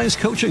individualized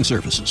coaching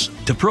services,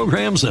 to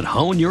programs that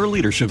hone your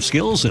leadership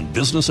skills and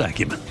business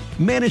acumen,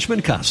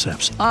 Management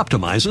Concepts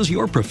optimizes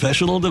your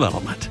professional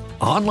development.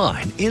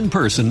 Online, in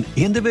person,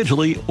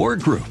 individually, or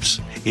groups,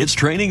 it's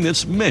training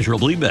that's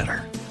measurably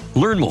better.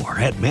 Learn more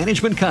at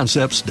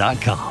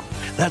managementconcepts.com.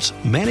 That's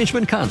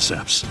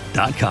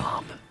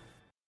managementconcepts.com.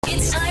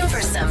 It's time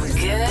for some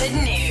good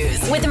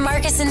news with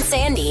Marcus and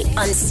Sandy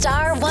on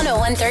Star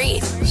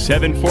 1013.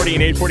 7:40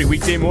 and 8:40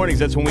 weekday mornings.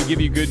 That's when we give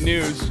you good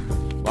news. A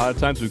lot of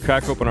times we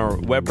crack open our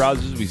web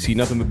browsers, we see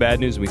nothing but bad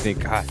news, and we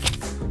think, God,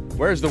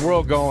 where's the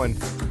world going?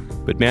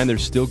 But man,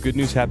 there's still good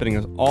news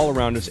happening all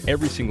around us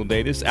every single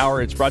day. This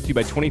hour, it's brought to you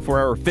by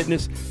 24 Hour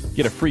Fitness.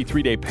 Get a free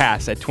 3-day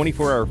pass at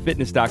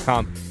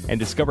 24hourfitness.com and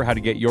discover how to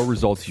get your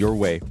results your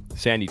way.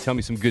 Sandy, tell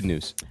me some good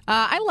news.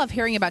 I love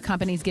hearing about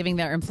companies giving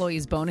their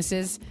employees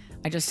bonuses.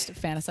 I just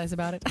fantasize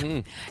about it.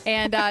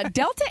 And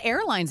Delta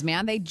Airlines,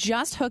 man, they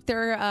just hooked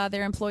their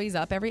employees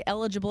up. Every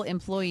eligible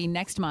employee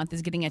next month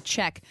is getting a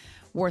check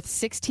worth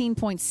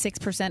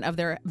 16.6% of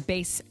their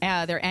base,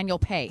 their annual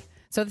pay.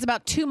 So it's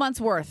about 2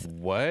 months worth.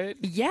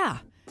 What? Yeah.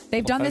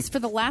 They've done this for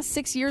the last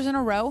 6 years in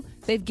a row.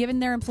 They've given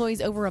their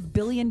employees over $1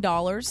 billion.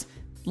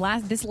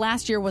 This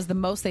last year was the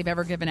most they've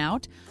ever given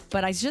out.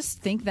 But I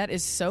just think that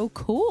is so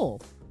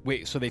cool.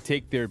 Wait, so they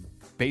take their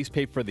base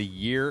pay for the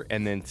year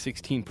and then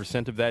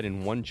 16% of that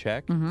in one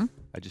check? Mm-hmm.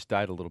 I just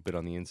died a little bit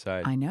on the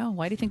inside. I know.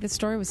 Why do you think this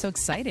story was so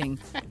exciting?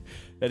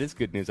 That is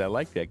good news. I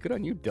like that. Good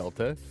on you,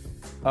 Delta.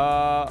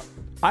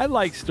 I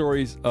like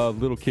stories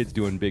of little kids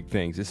doing big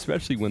things,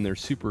 especially when they're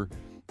super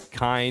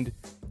kind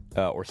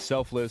or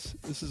selfless.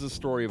 This is a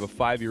story of a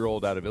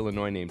 5-year-old out of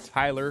Illinois named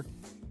Tyler.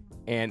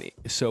 And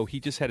so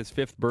he just had his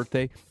 5th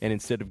birthday, and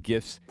instead of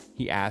gifts,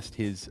 he asked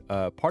his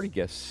party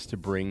guests to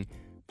bring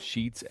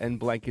sheets and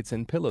blankets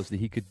and pillows that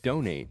he could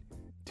donate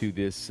to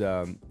this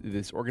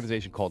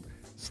organization called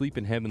Sleep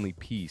in Heavenly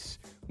Peace,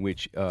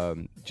 which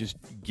just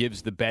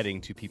gives the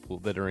bedding to people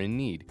that are in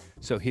need.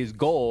 So his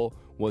goal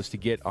was to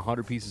get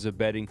 100 pieces of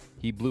bedding.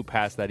 He blew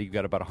past that. He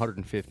got about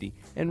 150.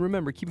 And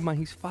remember, keep in mind,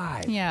 he's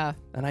 5. Yeah.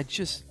 And I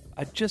just,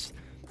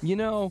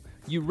 you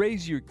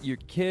raise your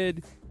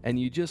kid and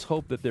you just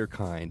hope that they're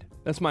kind.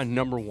 That's my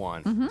number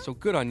one. Mm-hmm. So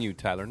good on you,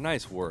 Tyler.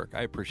 Nice work.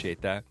 I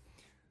appreciate that.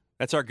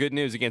 That's our good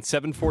news. Again,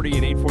 7:40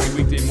 and 8:40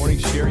 weekday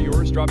mornings. Share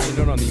yours. Drop me a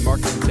note on the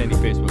Marcus and Sandy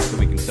Facebook so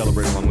we can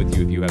celebrate along with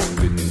you if you have some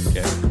good news,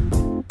 okay?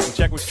 We'll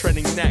check what's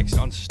trending next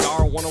on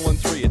Star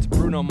 1013. It's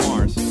Bruno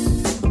Mars.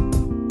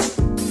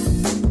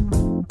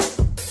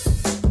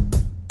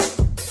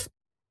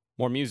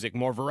 More music,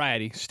 more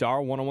variety.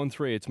 Star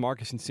 1013. It's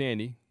Marcus and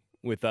Sandy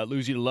with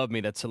Lose You to Love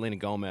Me. That's Selena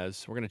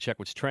Gomez. We're going to check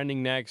what's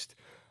trending next.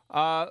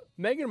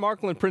 Meghan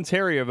Markle and Prince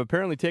Harry have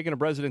apparently taken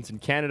up residence in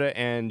Canada,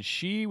 and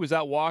she was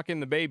out walking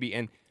the baby,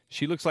 and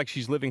she looks like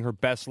she's living her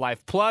best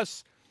life.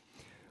 Plus,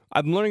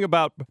 I'm learning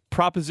about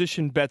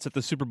proposition bets at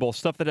the Super Bowl,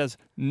 stuff that has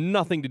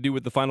nothing to do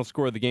with the final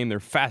score of the game. They're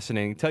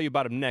fascinating. I'll tell you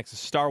about them next.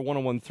 It's Star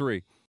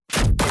 1013.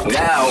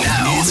 Now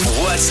is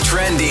What's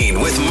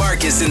Trending with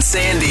Marcus and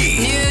Sandy.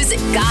 News,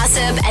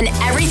 gossip, and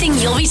everything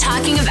you'll be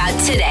talking about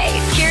today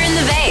here in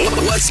the Bay.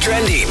 What's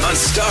Trending on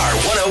Star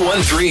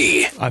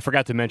 1013. I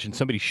forgot to mention,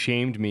 somebody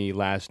shamed me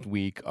last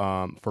week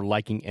for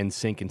liking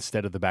NSYNC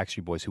instead of the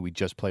Backstreet Boys, who we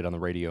just played on the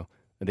radio.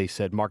 And they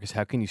said, Marcus,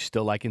 how can you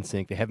still like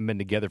NSYNC? They haven't been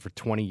together for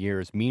 20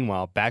 years.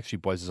 Meanwhile,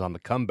 Backstreet Boys is on the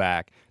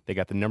comeback. They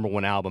got the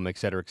 #1 album, et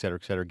cetera, et cetera,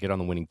 et cetera. Get on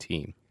the winning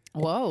team.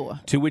 Whoa.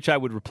 To which I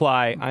would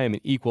reply, I am an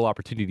equal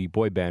opportunity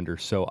boy bander,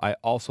 so I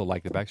also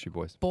like the Backstreet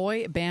Boys.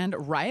 Boy band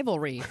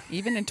rivalry,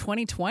 even in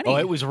 2020. Oh,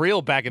 it was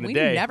real back in the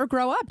day. We never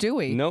grow up, do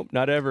we? Nope,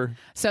 not ever.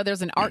 So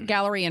there's an art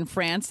gallery in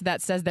France that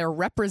says they're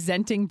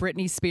representing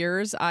Britney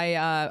Spears.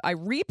 I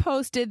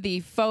reposted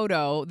the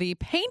photo, the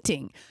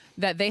painting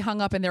that they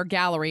hung up in their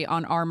gallery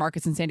on our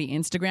Marcus and Sandy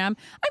Instagram.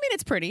 I mean,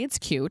 it's pretty. It's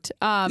cute.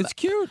 It's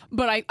cute.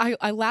 But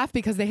I laugh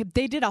because they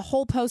did a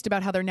whole post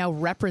about how they're now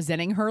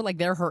representing her, like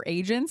they're her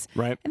agents.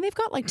 Right. And they've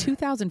got like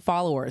 2,000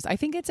 followers. I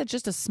think it's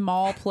just a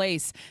small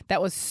place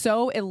that was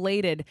so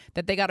elated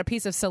that they got a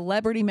piece of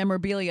celebrity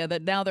memorabilia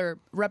that now they're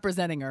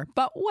representing her.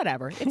 But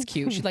whatever. It's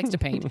cute. She likes to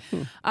paint.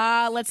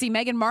 Let's see.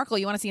 Meghan Markle.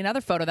 You want to see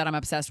another photo that I'm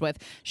obsessed with?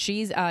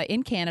 She's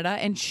in Canada,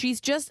 and she's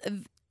just...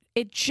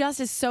 It just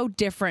is so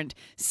different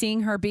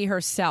seeing her be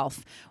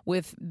herself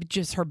with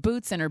just her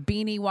boots and her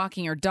beanie,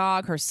 walking her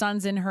dog. Her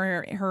son's in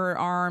her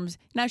arms.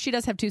 Now, she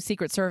does have 2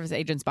 Secret Service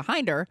agents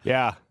behind her.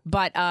 Yeah.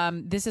 But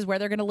this is where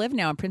they're going to live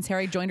now, and Prince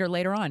Harry joined her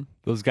later on.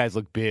 Those guys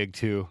look big,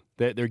 too.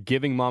 They're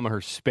giving Mama her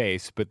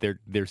space, but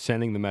they're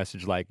sending the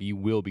message like, you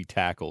will be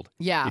tackled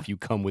if you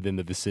come within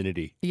the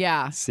vicinity.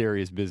 Yeah.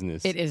 Serious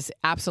business. It is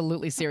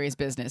absolutely serious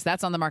business.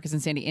 That's on the Marcus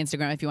and Sandy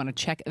Instagram if you want to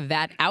check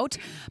that out.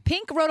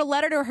 Pink wrote a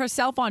letter to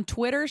herself on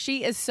Twitter.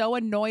 She is so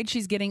annoyed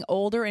she's getting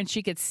older, and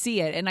she could see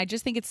it. And I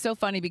just think it's so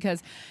funny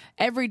because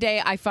every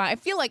day I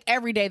feel like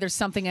every day there's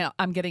something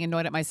I'm getting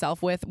annoyed at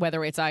myself with,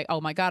 whether it's,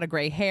 oh my God, a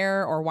gray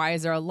hair, or why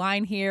is there a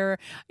line here?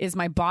 Is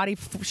my body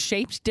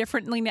shaped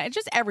differently?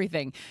 Just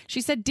everything.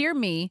 She said, "Dear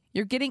me,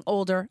 you're getting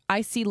older.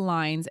 I see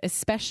lines,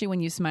 especially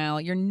when you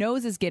smile. Your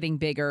nose is getting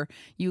bigger.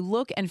 You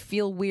look and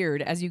feel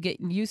weird as you get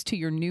used to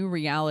your new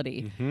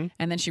reality." Mm-hmm.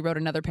 And then she wrote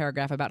another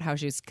paragraph about how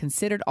she's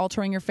considered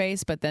altering her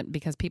face, but then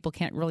because people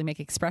can't really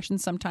make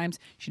expressions sometimes,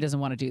 she doesn't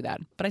want to do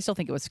that. But I still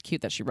think it was cute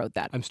that she wrote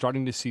that. I'm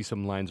starting to see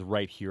some lines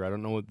right here. I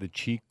don't know what the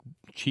cheek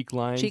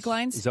lines. Cheek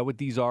lines? Is that what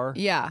these are?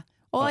 Yeah.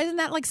 Well, isn't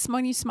that like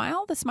when you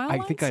smile? The smile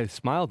lines? I think I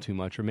smile too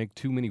much or make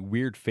too many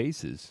weird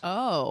faces.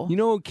 Oh. You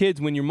know,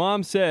 kids, when your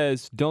mom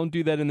says, don't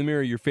do that in the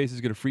mirror, your face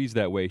is going to freeze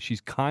that way,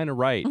 she's kind of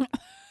right.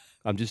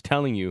 I'm just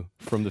telling you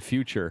from the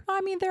future. I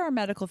mean, there are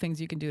medical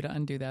things you can do to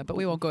undo that, but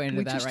we won't go into that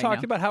right now. We just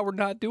talked about how we're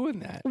not doing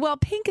that. Well,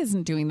 Pink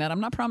isn't doing that.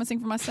 I'm not promising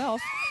for myself.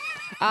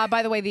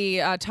 By the way,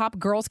 the top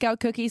Girl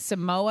Scout cookie,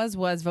 Samoa's,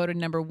 was voted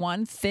number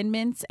 1. Thin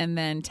Mints, and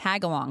then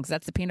Tagalongs.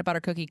 That's the peanut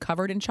butter cookie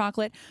covered in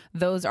chocolate.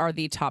 Those are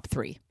the top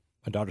 3.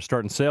 My daughter's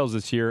starting sales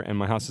this year, and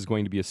my house is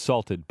going to be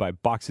assaulted by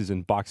boxes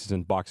and boxes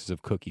and boxes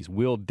of cookies.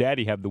 Will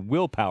Daddy have the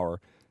willpower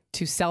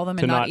to sell them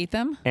and not eat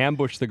them?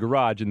 Ambush the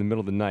garage in the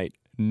middle of the night?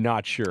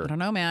 Not sure. I don't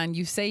know, man.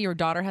 You say your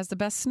daughter has the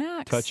best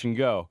snacks. Touch and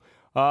go.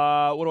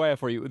 What do I have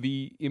for you?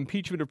 The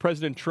impeachment of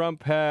President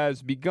Trump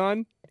has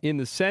begun in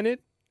the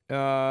Senate.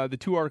 The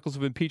 2 articles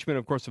of impeachment,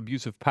 of course,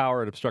 abuse of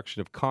power and obstruction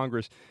of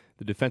Congress.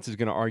 The defense is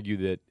going to argue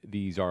that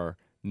these are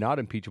not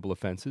impeachable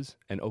offenses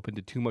and open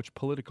to too much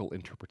political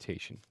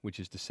interpretation, which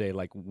is to say,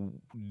 like,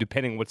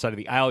 depending on what side of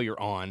the aisle you're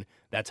on,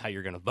 that's how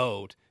you're going to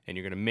vote, and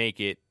you're going to make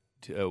it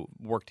to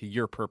work to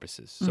your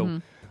purposes. So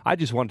I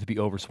just want it to be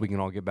over so we can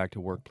all get back to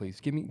work, please.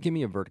 Give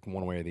me a verdict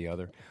one way or the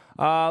other.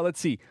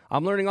 Let's see.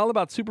 I'm learning all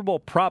about Super Bowl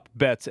prop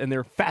bets, and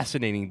they're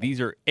fascinating. These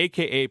are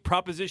AKA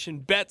proposition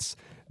bets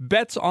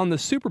on the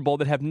Super Bowl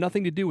that have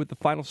nothing to do with the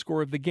final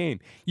score of the game.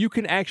 You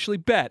can actually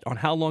bet on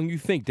how long you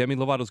think Demi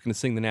Lovato is going to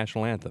sing the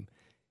national anthem.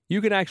 You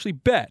can actually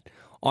bet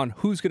on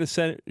who's going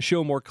to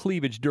show more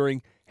cleavage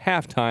during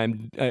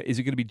halftime. Is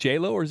it going to be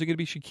J-Lo or is it going to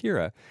be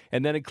Shakira?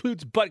 And that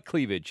includes butt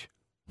cleavage.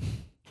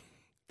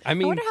 I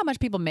wonder how much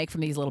people make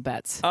from these little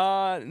bets.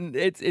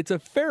 It's a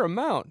fair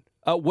amount.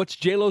 What's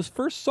J-Lo's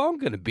first song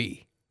going to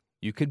be?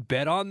 You could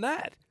bet on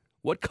that.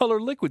 What color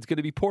liquid's going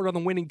to be poured on the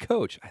winning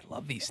coach? I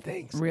love these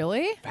things.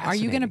 Really? Are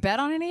you going to bet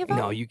on any of them?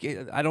 No,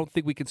 I don't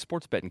think we can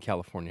sports bet in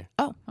California.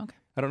 Oh, okay.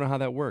 I don't know how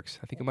that works.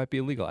 I think it might be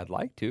illegal. I'd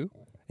like to.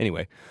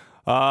 Anyway.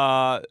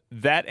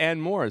 That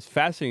and more is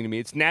fascinating to me.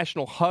 It's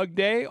National Hug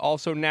Day,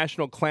 also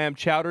National Clam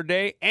Chowder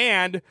Day,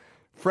 and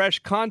fresh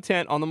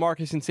content on the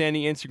Marcus and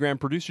Sandy Instagram.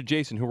 Producer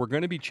Jason, who we're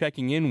going to be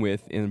checking in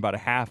with in about a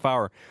half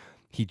hour,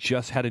 he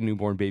just had a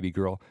newborn baby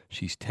girl.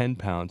 She's 10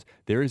 pounds.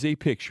 There is a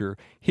picture.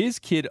 His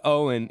kid,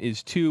 Owen,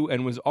 is 2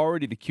 and was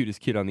already the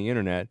cutest kid on the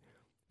internet.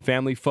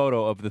 Family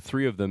photo of the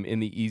 3 of them in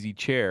the easy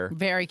chair.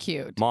 Very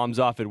cute. Mom's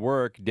off at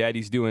work.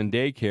 Daddy's doing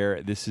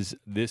daycare.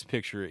 This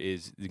picture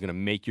is going to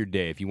make your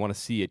day. If you want to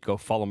see it, go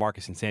follow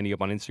Marcus and Sandy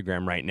up on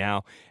Instagram right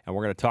now. And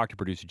we're going to talk to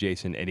producer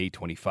Jason at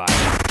 8:25.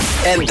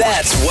 And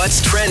that's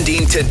what's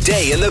trending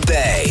today in the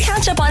Bay.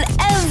 Catch up on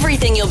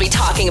everything you'll be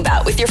talking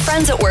about with your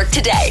friends at work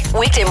today.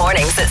 Weekday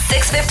mornings at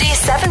 6:50,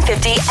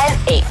 7:50, and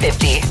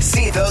 8:50.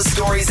 See those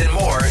stories and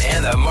more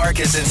in the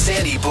Marcus and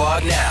Sandy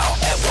blog now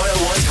at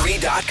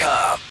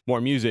 1013.com.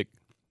 More music,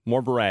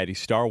 more variety.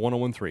 Star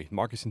 1013.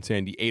 Marcus and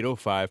Sandy,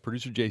 8:05.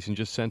 Producer Jason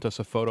just sent us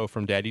a photo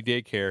from Daddy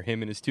Daycare,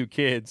 him and his 2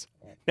 kids.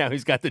 Now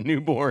he's got the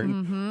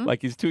newborn.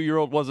 Like his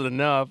 2-year-old wasn't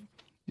enough.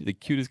 The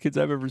cutest kids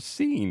I've ever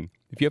seen.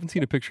 If you haven't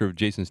seen a picture of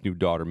Jason's new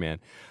daughter, man,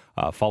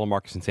 follow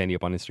Marcus and Sandy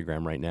up on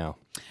Instagram right now.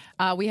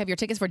 We have your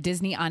tickets for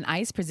Disney on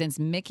Ice presents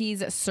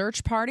Mickey's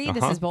Search Party.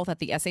 This is both at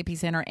the SAP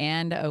Center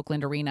and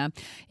Oakland Arena.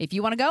 If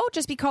you want to go,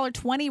 just be caller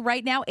 20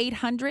 right now,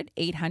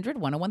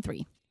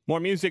 800-800-1013. More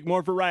music,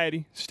 more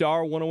variety.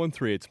 Star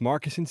 1013. It's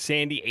Marcus and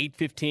Sandy,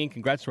 8:15.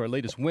 Congrats to our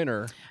latest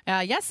winner.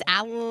 Yes,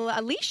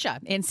 Alicia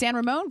in San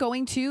Ramon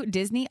going to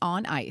Disney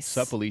on Ice.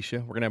 What's up,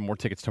 Alicia? We're going to have more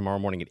tickets tomorrow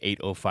morning at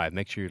 8:05.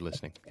 Make sure you're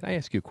listening. Can I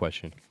ask you a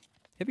question?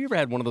 Have you ever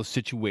had one of those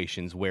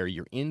situations where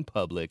you're in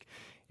public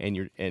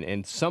and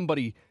and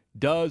somebody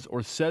does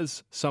or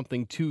says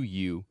something to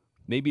you?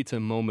 Maybe it's a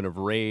moment of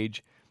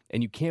rage,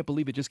 and you can't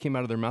believe it just came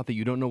out of their mouth that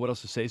you don't know what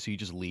else to say, so you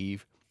just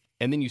leave.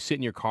 And then you sit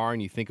in your car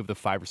and you think of the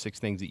 5 or 6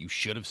 things that you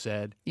should have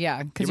said.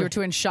 Yeah, because you were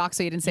too in shock,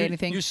 so you didn't say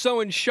anything. You're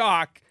so in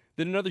shock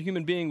that another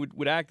human being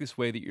would act this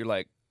way that you're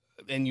like,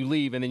 and you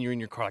leave, and then you're in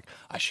your car like,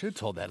 I should have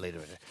told that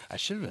later. I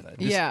should have.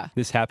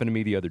 This happened to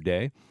me the other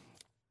day.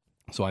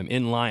 So I'm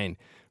in line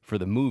for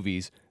the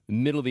movies,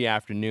 middle of the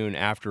afternoon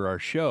after our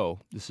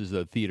show. This is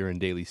a theater in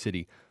Daly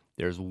City.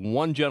 There's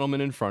one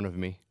gentleman in front of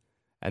me,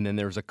 and then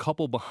there's a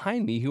couple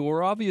behind me who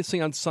are obviously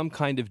on some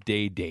kind of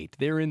day date.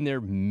 They're in their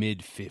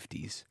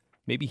mid-50s.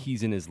 Maybe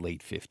he's in his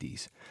late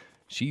 50s.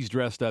 She's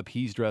dressed up,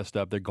 he's dressed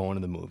up, they're going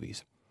to the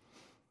movies.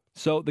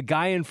 So the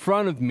guy in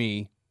front of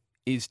me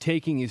is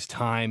taking his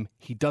time.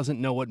 He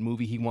doesn't know what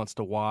movie he wants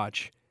to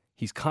watch.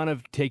 He's kind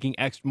of taking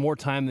more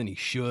time than he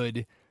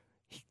should.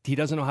 He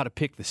doesn't know how to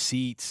pick the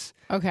seats.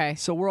 Okay.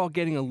 So we're all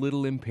getting a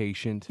little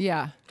impatient.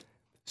 Yeah.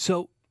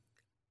 So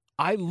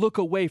I look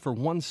away for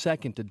 1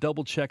 second to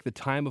double check the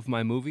time of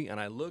my movie, and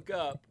I look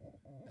up,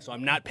 so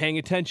I'm not paying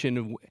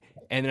attention.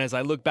 And then as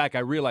I look back, I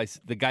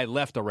realize the guy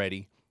left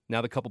already.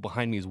 Now the couple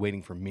behind me is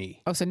waiting for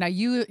me. Oh, so now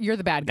you're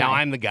the bad guy. Now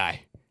I'm the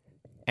guy.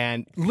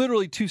 And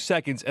literally 2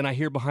 seconds, and I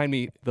hear behind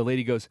me, the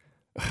lady goes,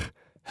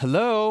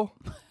 hello?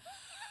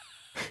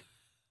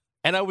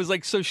 And I was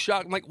like so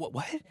shocked. I'm like,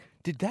 what?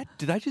 Did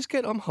I just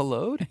get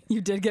helloed?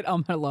 You did get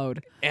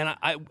helloed. And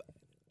I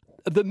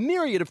the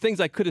myriad of things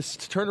I could have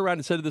turned around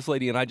and said to this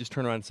lady, and I just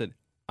turned around and said,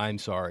 I'm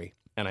sorry.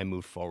 And I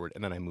moved forward,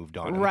 and then I moved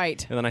on.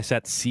 Right. And then I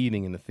sat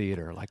seething in the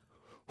theater like,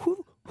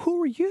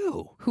 who are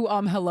you? Who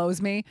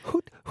hellos me?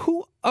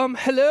 Who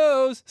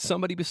hellos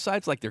somebody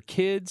besides like their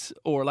kids,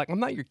 or like, I'm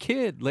not your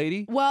kid,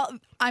 lady. Well,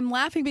 I'm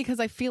laughing because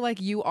I feel like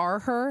you are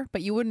her,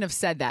 but you wouldn't have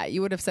said that.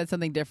 You would have said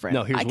something different.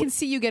 No, I can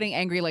see you getting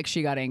angry like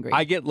she got angry.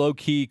 I get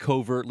low-key,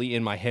 covertly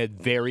in my head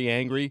very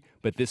angry,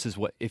 but this is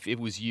what, if it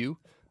was you,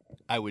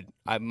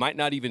 I might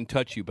not even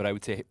touch you, but I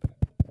would say, hey,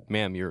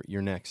 ma'am,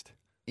 you're next.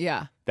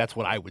 Yeah. That's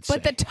what I would say.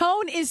 But the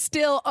tone is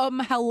still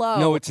hello.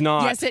 No, it's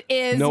not. Yes, it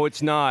is. No,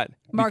 it's not.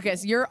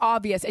 Marcus, you're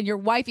obvious, and your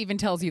wife even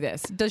tells you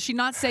this. Does she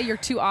not say you're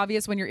too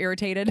obvious when you're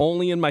irritated?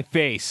 Only in my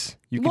face.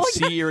 You can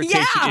see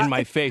irritation in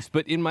my face,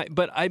 but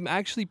I'm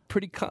actually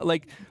pretty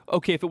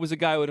okay, if it was a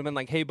guy, I would have been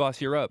like, "Hey,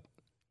 boss, you're up."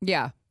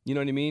 Yeah. You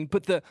know what I mean?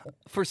 But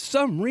for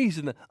some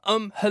reason,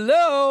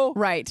 hello,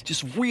 right,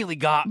 just really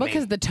got me.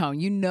 Because the tone,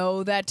 you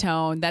know that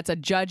tone. That's a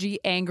judgy,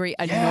 angry,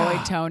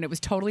 annoyed tone. It was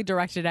totally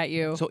directed at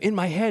you. So in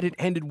my head, it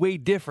ended way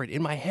different.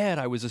 In my head,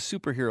 I was a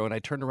superhero, and I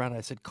turned around and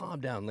I said,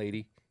 "Calm down,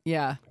 lady."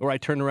 Yeah. Or I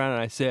turned around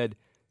and I said,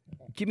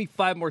 "Give me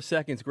 5 more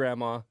seconds,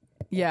 Grandma."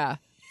 Yeah.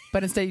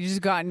 But instead,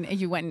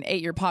 you went and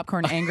ate your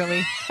popcorn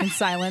angrily in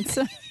silence.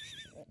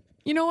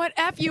 You know what?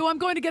 F you. I'm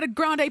going to get a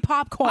grande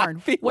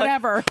popcorn.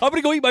 Whatever. I'm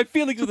going to go eat my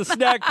feelings with a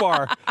snack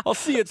bar. I'll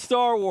see you at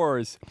Star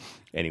Wars.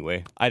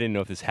 Anyway, I didn't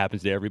know if this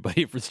happens to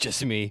everybody, if it's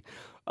just me.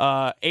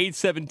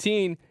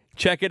 817,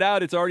 check it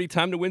out. It's already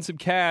time to win some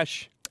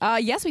cash.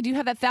 Yes, we do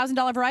have that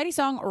 $1,000 variety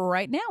song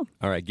right now.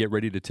 All right, get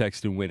ready to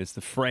text and win. It's the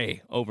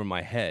Fray Over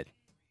My Head.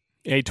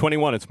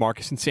 821, it's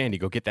Marcus and Sandy.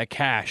 Go get that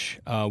cash.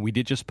 We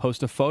did just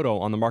post a photo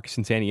on the Marcus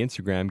and Sandy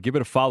Instagram. Give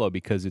it a follow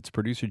because it's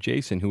producer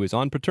Jason, who is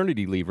on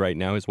paternity leave right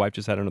now. His wife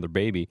just had another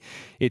baby.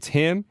 It's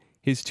him,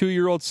 his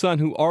 2-year-old son,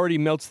 who already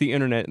melts the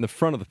internet in the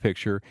front of the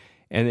picture,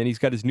 and then he's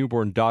got his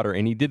newborn daughter,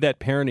 and he did that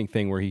parenting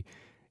thing where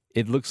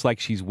it looks like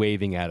she's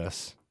waving at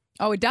us.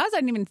 Oh, it does? I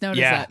didn't even notice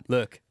that.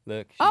 Look.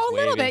 She's a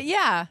little bit,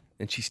 yeah.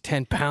 And she's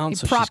 10 pounds.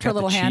 He so propped she's got her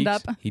little the hand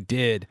cheeks. up. He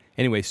did.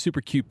 Anyway,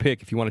 super cute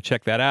pic if you want to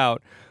check that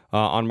out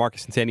on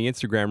Marcus and Sandy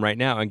Instagram right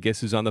now. And guess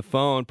who's on the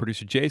phone?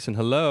 Producer Jason,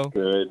 hello.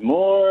 Good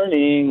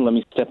morning. Let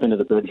me step into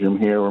the bedroom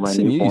here where my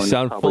newborn you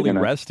sound is fully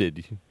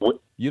rested.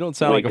 You don't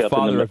sound like a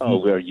father of...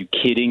 Oh, are you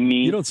kidding me?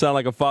 You don't sound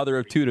like a father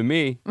of 2 to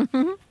me.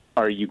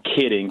 Are you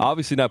kidding?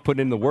 Obviously not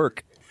putting in the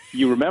work.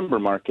 You remember,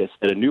 Marcus,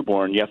 that a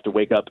newborn, you have to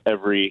wake up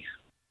every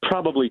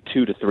probably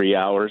 2 to 3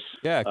 hours.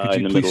 Yeah,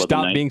 could you please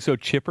stop being so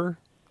chipper?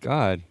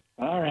 God.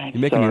 All right.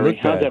 You're making me look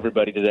bad. How's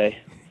everybody today?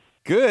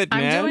 Good,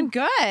 man. I'm doing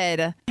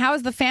good. How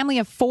is the family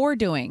of 4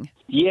 doing?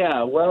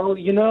 Yeah, well,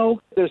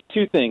 there's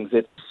 2 things.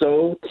 It's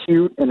so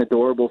cute and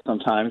adorable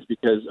sometimes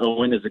because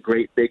Owen is a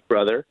great big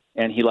brother,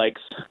 and he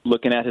likes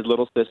looking at his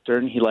little sister,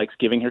 and he likes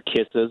giving her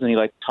kisses, and he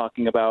likes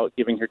talking about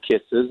giving her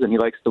kisses, and he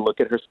likes to look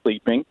at her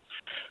sleeping.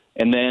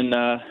 And then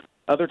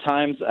other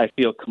times I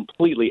feel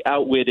completely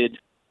outwitted,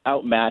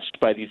 outmatched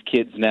by these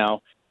kids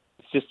now.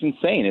 It's just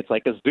insane. It's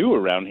like a zoo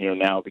around here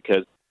now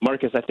because,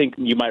 Marcus, I think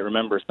you might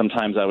remember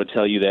sometimes I would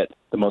tell you that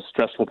the most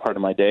stressful part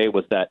of my day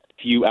was that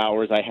few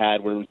hours I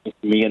had where it was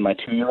just me and my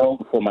 2-year-old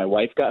before my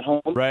wife got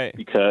home. Right.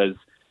 Because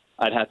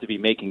I'd have to be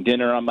making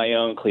dinner on my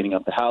own, cleaning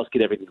up the house,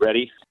 get everything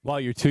ready. While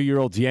your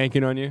 2-year-old's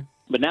yanking on you?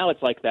 But now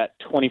it's like that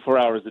 24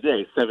 hours a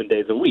day, 7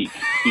 days a week.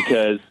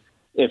 Because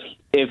if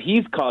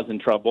he's causing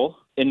trouble,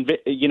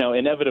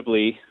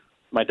 inevitably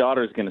my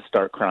daughter's going to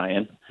start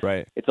crying.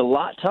 Right. It's a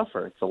lot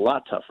tougher.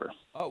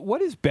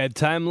 What is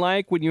bedtime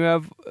like when you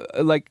have,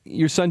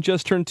 your son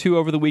just turned 2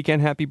 over the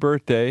weekend? Happy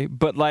birthday.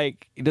 But,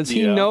 does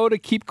he know to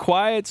keep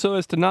quiet so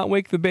as to not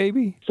wake the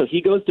baby? So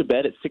he goes to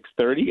bed at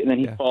 6:30, and then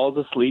he falls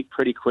asleep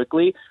pretty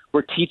quickly.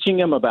 We're teaching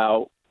him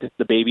about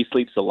the baby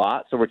sleeps a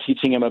lot. So we're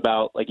teaching him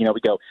about, we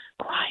go,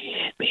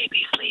 quiet,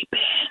 baby,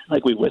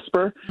 sleeping. We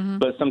whisper. Mm-hmm.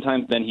 But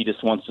sometimes then he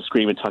just wants to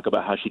scream and talk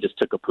about how she just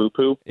took a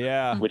poo-poo.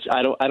 Yeah. Which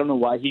I don't know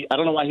why he's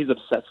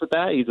obsessed with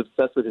that. He's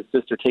obsessed with his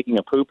sister taking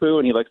a poo-poo,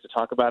 and he likes to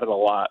talk about it a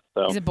lot.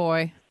 So he's a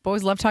boy.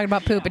 Boys love talking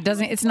about poop.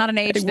 It's not an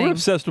age Hey, thing. we're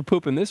obsessed with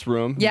poop in this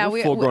room. Yeah,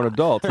 we're full-grown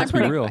adults. Let's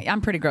be real.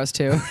 I'm pretty gross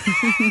too.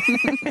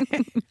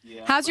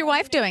 How's your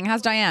wife doing?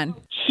 How's Diane?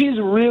 She's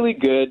really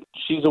good.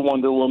 She's a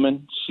Wonder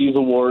Woman. She's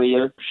a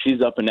warrior.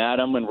 She's up and at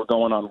 'em, and we're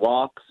going on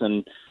walks.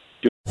 And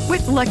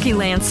With Lucky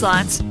Land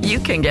Slots, you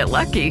can get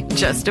lucky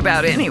just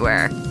about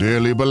anywhere.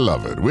 Dearly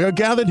beloved, we are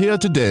gathered here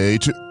today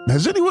to...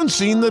 Has anyone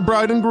seen the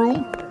bride and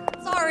groom?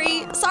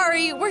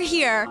 Sorry, we're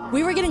here.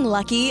 We were getting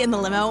lucky in the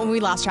limo and we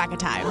lost track of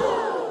time.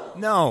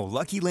 No,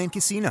 Lucky Land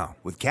Casino,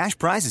 with cash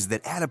prizes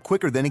that add up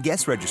quicker than a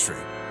guest registry.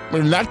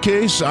 In that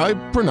case, I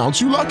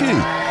pronounce you lucky.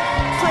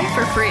 Play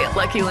for free at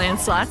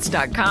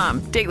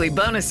LuckyLandSlots.com. Daily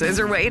bonuses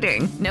are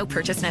waiting. No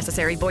purchase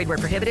necessary. Void where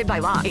prohibited by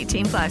law.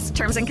 18+.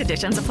 Terms and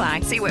conditions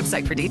apply. See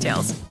website for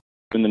details.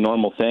 doing the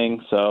normal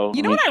thing. So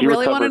You know what I she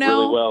really want to recovered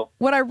know? really well.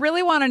 What I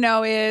really want to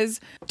know is,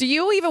 do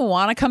you even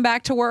want to come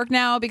back to work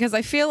now? Because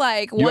I feel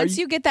like once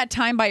you get that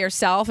time by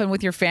yourself and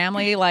with your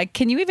family, like,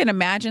 can you even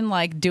imagine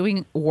like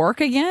doing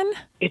work again?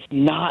 It's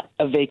not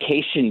a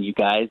vacation, you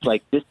guys.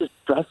 Like, this is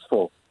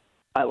stressful.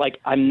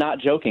 I'm not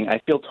joking. I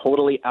feel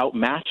totally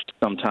outmatched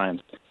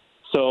sometimes.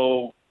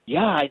 So,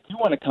 yeah, I do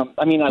want to come.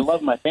 I mean, I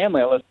love my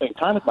family. I love spending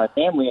time with my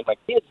family and my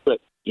kids. But,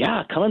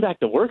 yeah, coming back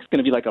to work is going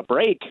to be like a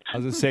break. I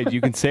was going to say,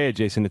 you can say it,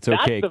 Jason. It's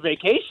That's okay. the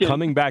vacation.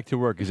 Coming back to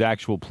work is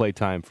actual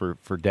playtime for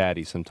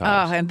daddy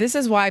sometimes. Oh, and this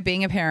is why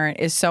being a parent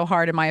is so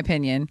hard, in my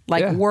opinion.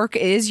 Like, work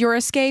is your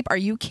escape. Are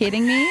you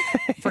kidding me?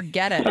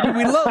 Forget it. I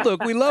mean,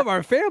 we love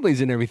our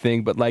families and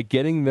everything, but like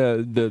getting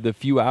the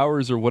few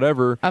hours or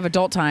whatever of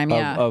adult time,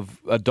 of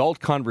adult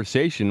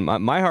conversation.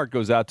 My heart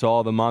goes out to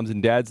all the moms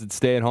and dads that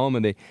stay at home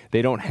and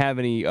they don't have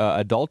any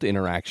adult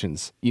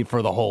interactions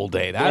for the whole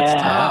day. That's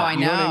tough. Oh, I You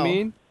know what I know.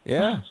 mean?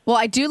 Yeah. Well,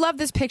 I do love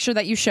this picture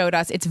that you showed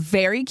us. It's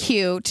very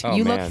cute. Oh,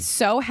 you man. look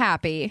so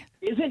happy.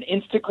 Isn't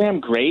Instagram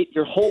great?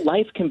 Your whole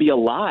life can be a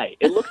lie.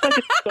 It looks like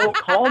it's so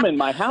calm in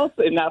my house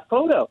in that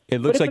photo.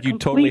 It looks But like it's a you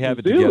totally complete have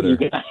it zoo, together.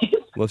 you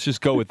guys. Let's just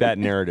go with that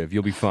narrative.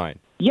 You'll be fine.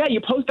 Yeah, you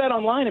post that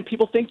online and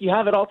people think you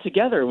have it all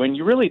together when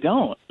you really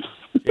don't.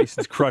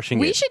 Jason's crushing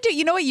We it. should do,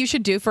 you know what you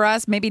should do for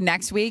us? Maybe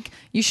next week,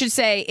 you should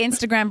say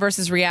Instagram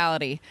versus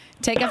reality.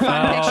 Take a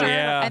fun Oh, picture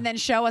yeah. and then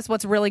show us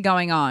what's really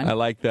going on. I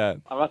like that.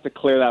 I'll have to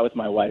clear that with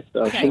my wife,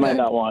 though. Okay, She might good.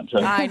 not want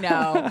to. I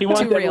know. She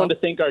wants Too real. everyone to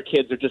think our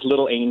kids are just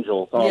little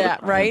angels. all the Yeah,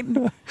 time. right?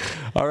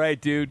 All right,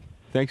 dude.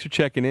 Thanks for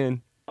checking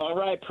in. All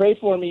right, pray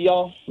for me,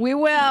 y'all. We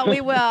will.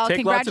 We will.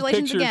 Take lots of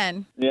Congratulations pictures.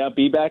 again. Yeah,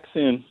 be back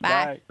soon.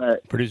 Bye. All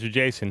right. Producer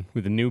Jason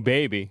with a new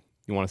baby.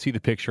 You want to see the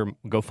picture?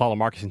 Go follow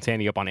Marcus and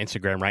Sandy up on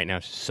Instagram right now.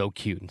 She's so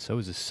cute, and so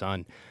is his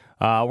son.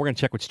 We're going to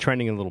check what's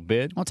trending in a little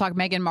bit. We'll talk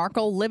Meghan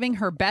Markle living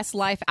her best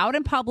life out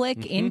in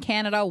public in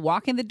Canada,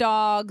 walking the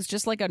dogs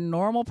just like a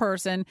normal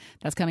person.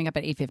 That's coming up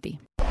at 8:50.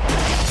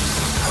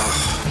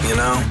 You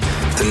know,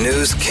 the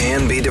news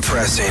can be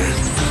depressing.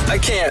 I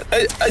can't.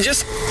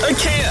 I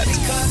can't.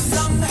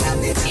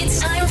 It's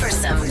time for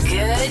some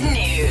good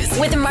news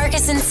with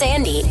Marcus and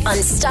Sandy on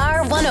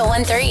Star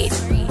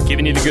 101.3.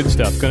 Giving you the good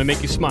stuff. Going to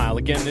make you smile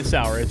again this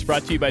hour. It's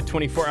brought to you by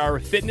 24 Hour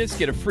Fitness.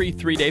 Get a free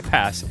 3-day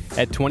pass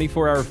at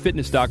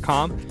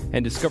 24hourfitness.com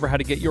and discover how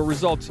to get your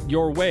results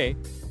your way.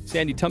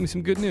 Sandy, tell me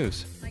some good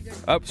news.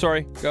 Oh,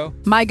 sorry. Go.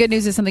 My good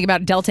news is something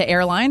about Delta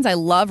Airlines. I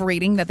love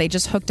reading that they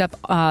just hooked up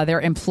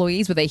their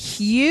employees with a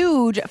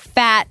huge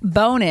fat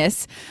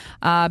bonus.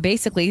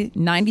 Basically,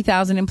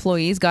 90,000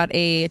 employees got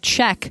a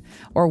check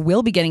or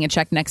will be getting a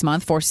check next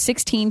month for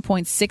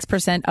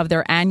 16.6% of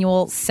their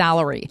annual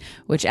salary,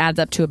 which adds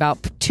up to about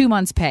 2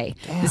 months' pay.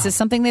 Damn. This is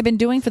something they've been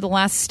doing for the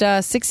last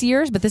 6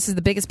 years, but this is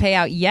the biggest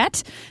payout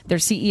yet. Their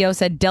CEO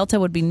said Delta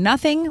would be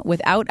nothing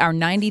without our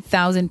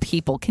 90,000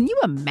 people. Can you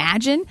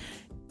imagine?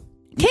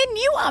 Can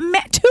you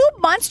imagine 2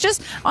 months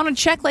just on a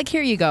check? Like,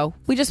 here you go.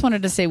 We just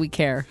wanted to say we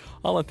care.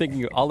 All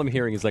I'm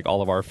hearing is like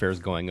all of our fares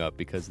going up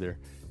because they're.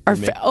 Is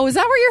that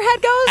where your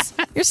head goes?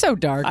 You're so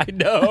dark. I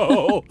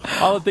know.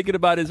 All I'm thinking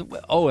about is,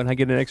 and I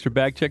get an extra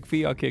bag check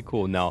fee? Okay,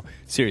 cool. No,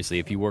 seriously,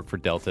 if you work for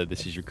Delta,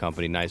 this is your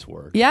company. Nice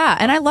work. Yeah,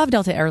 and I love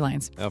Delta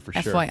Airlines. Oh, for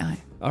sure. FYI.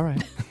 All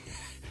right.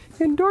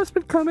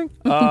 Endorsement coming.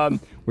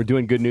 We're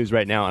doing good news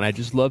right now, and I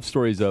just love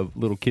stories of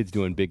little kids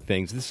doing big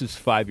things. This is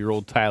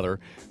 5-year-old Tyler,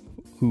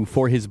 who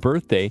for his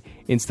birthday,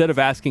 instead of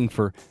asking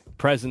for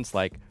presents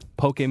like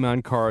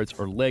Pokemon cards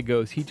or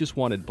Legos, he just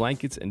wanted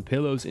blankets and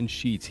pillows and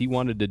sheets. He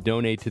wanted to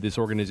donate to this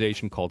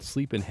organization called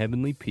Sleep in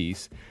Heavenly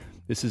Peace.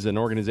 This is an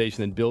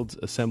organization that builds,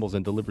 assembles,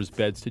 and delivers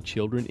beds to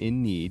children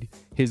in need.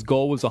 His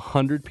goal was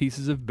 100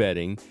 pieces of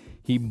bedding.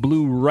 He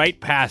blew right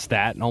past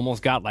that and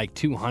almost got like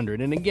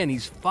 200. And again,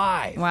 he's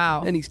 5.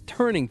 Wow. And he's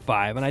turning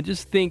 5. And I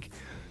just think,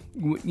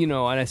 and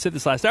I said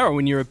this last hour,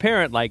 when you're a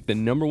parent, like the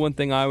number one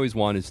thing I always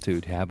want is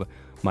to have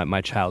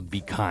my child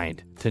be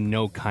kind, to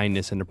know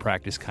kindness and to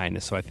practice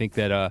kindness. So I think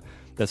that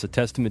that's a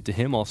testament to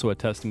him, also a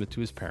testament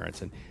to his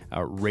parents, and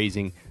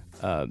raising,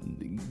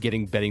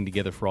 getting bedding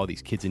together for all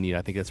these kids in need.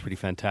 I think that's pretty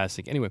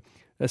fantastic. Anyway,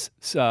 that's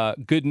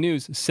good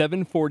news.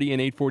 7:40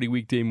 and 8:40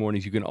 weekday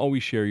mornings. You can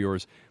always share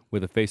yours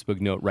with a Facebook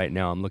note right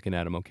now. I'm looking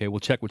at them, okay? We'll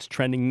check what's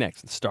trending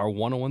next. Star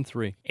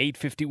 1013.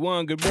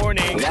 8:51. Good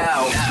morning.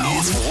 Now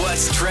it's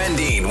What's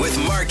Trending with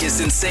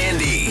Marcus and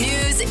Sandy.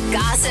 News,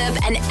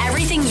 gossip, and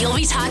everything you'll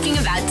be talking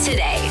about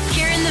today.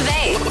 Here in the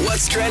Bay.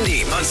 What's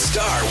Trending on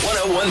Star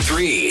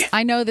 1013.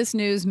 I know this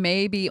news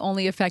may be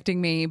only affecting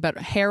me, but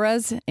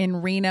Harrah's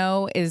in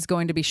Reno is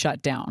going to be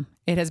shut down.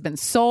 It has been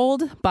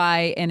sold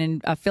by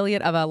an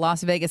affiliate of a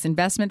Las Vegas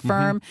investment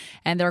firm,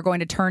 and they're going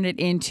to turn it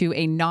into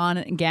a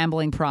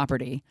non-gambling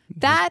property.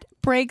 That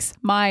breaks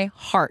my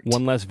heart.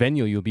 One less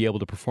venue you'll be able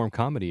to perform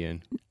comedy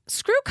in.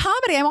 Screw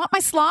comedy. I want my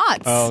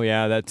slots. Oh,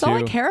 yeah, that too. That's all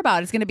I care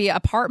about. It's going to be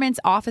apartments,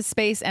 office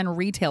space, and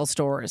retail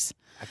stores.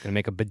 I'm going to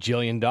make $1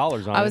 bajillion on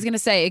it. I was going to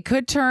say it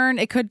could turn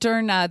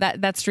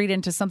that street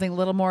into something a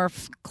little more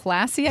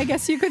classy, I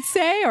guess you could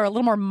say, or a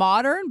little more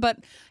modern. But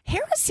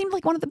Harrah's seemed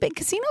like one of the big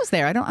casinos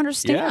there. I don't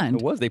understand. Yeah,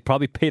 it was. They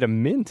probably paid a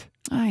mint.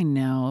 I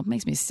know. It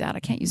makes me sad.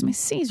 I can't use my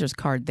Caesars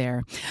card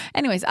there.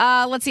 Anyways,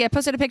 let's see. I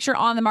posted a picture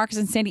on the Marcus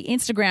and Sandy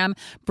Instagram.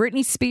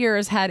 Britney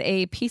Spears had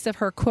a piece of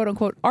her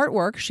quote-unquote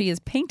artwork she is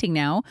painting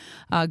now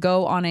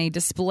go on a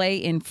display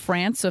in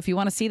France. So if you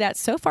want to see that,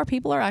 so far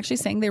people are actually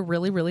saying they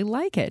really, really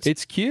like it.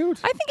 It's cute.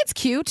 I think it's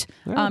cute.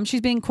 Yeah.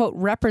 She's being, quote,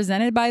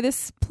 represented by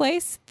this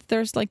place.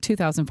 There's like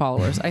 2,000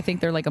 followers. I think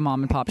they're like a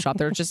mom and pop shop.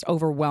 They're just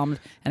overwhelmed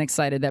and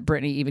excited that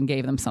Britney even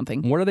gave them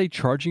something. What are they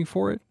charging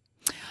for it?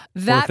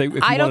 That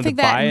I don't think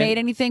that made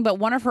anything, but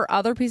one of her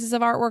other pieces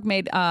of artwork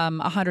made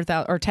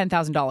 $100,000 or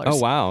 $10,000. Oh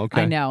wow!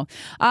 Okay, I know.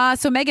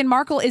 So Meghan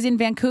Markle is in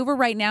Vancouver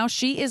right now.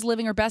 She is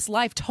living her best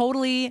life,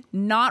 totally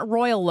not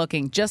royal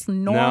looking, just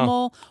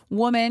normal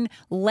woman,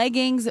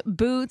 leggings,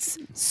 boots,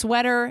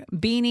 sweater,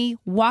 beanie,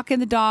 walking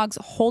the dogs,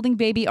 holding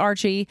baby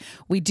Archie.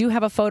 We do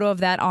have a photo of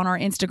that on our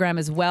Instagram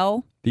as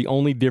well. The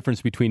only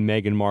difference between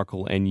Meghan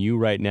Markle and you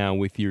right now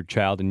with your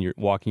child and you're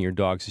walking your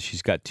dogs is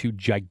she's got two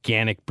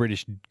gigantic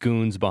British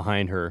goons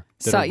behind her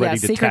that are ready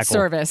to Secret tackle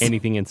Service.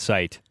 anything in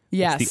sight.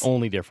 Yes. It's the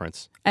only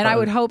difference. And I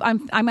would hope,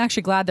 I'm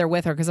actually glad they're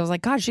with her because I was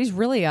like, God, she's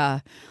really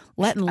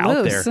letting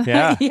out loose. There.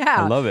 Yeah, yeah.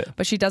 I love it.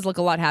 But she does look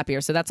a lot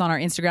happier. So that's on our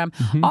Instagram.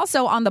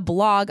 Also on the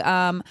blog,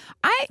 I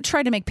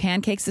tried to make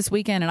pancakes this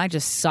weekend and I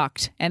just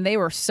sucked. And they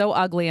were so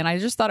ugly. And I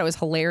just thought it was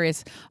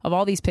hilarious of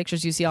all these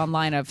pictures you see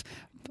online of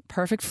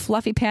perfect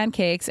fluffy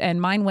pancakes,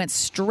 and mine went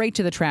straight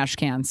to the trash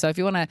can. So if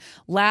you want to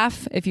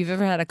laugh, if you've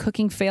ever had a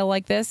cooking fail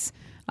like this,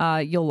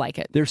 you'll like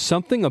it. There's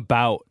something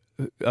about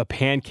a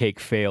pancake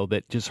fail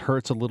that just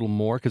hurts a little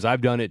more because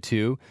I've done it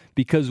too.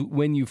 Because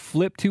when you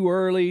flip too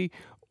early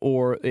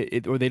or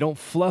they don't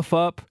fluff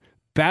up,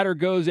 batter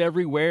goes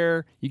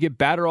everywhere. You get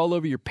batter all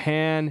over your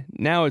pan.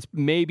 Now it's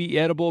maybe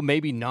edible,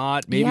 maybe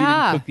not. Maybe you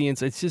didn't cook the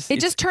inside. It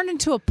just turned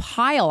into a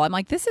pile. I'm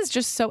like, this is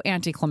just so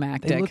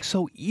anticlimactic. They look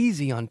so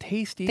easy on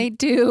Tasty. They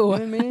do. You know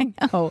what I mean?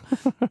 I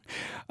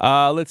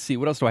know. Let's see.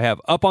 What else do I have?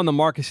 Up on the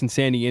Marcus and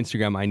Sandy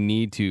Instagram, I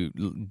need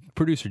to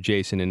producer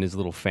Jason and his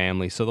little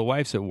family. So the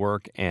wife's at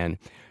work and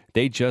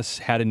they just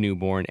had a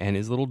newborn and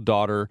his little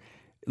daughter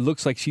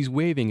looks like she's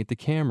waving at the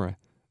camera.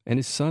 And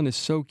his son is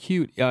so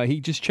cute. He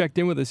just checked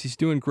in with us. He's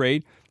doing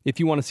great. If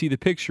you want to see the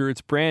picture,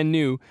 it's brand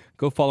new.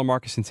 Go follow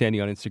Marcus and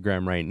Sandy on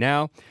Instagram right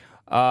now.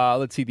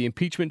 Let's see. The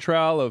impeachment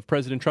trial of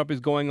President Trump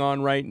is going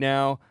on right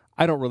now.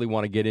 I don't really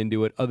want to get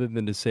into it other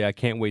than to say I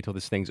can't wait till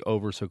this thing's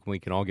over so we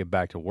can all get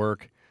back to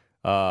work.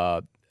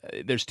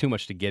 There's too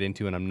much to get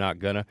into, and I'm not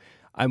going to.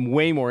 I'm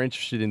way more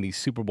interested in these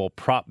Super Bowl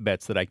prop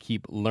bets that I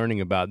keep learning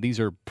about. These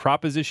are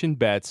proposition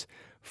bets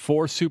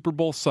for Super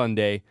Bowl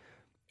Sunday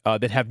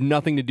that have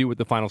nothing to do with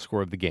the final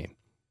score of the game.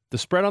 The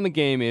spread on the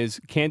game is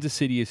Kansas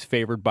City is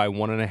favored by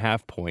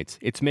 1.5 points.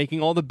 It's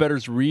making all the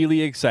bettors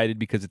really excited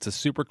because it's a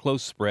super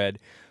close spread.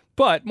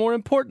 But more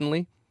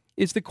importantly,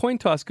 is the coin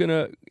toss going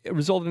to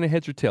result in a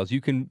heads or tails?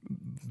 You can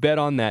bet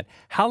on that.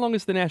 How long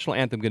is the national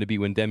anthem going to be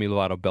when Demi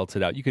Lovato belts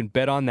it out? You can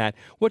bet on that.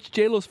 What's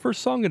J-Lo's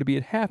first song going to be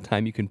at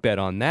halftime? You can bet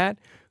on that.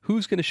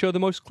 Who's going to show the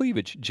most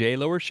cleavage,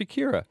 J-Lo or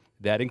Shakira?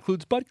 That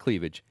includes butt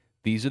cleavage.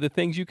 These are the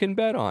things you can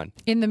bet on.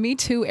 In the Me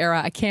Too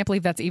era, I can't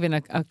believe that's even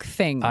a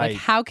thing. Like,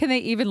 how can they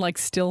even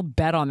still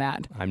bet on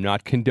that? I'm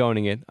not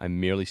condoning it. I'm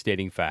merely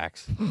stating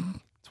facts.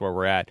 That's where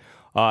we're at.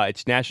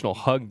 It's National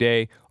Hug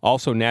Day,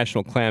 also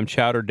National Clam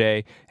Chowder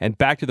Day. And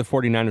back to the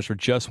 49ers for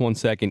just 1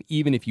 second.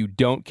 Even if you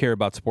don't care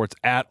about sports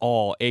at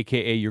all,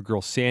 a.k.a. your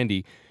girl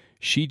Sandy,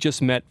 she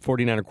just met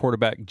 49er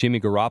quarterback Jimmy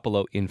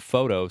Garoppolo in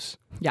photos.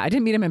 Yeah, I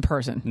didn't meet him in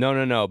person.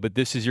 No. But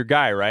this is your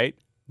guy, right?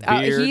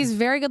 He's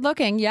very good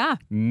looking, yeah.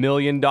 $1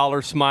 million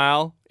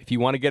smile. If you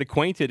want to get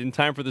acquainted in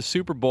time for the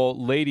Super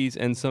Bowl, ladies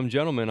and some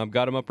gentlemen, I've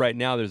got him up right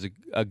now. There's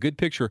a good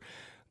picture.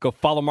 Go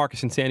follow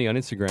Marcus and Sandy on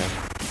Instagram.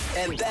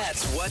 And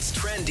that's what's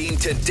trending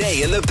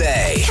today in the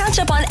Bay. Catch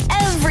up on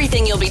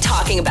everything you'll be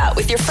talking about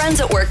with your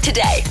friends at work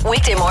today.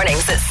 Weekday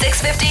mornings at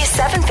 6:50,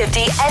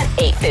 7:50, and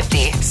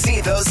 8:50. See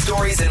those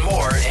stories and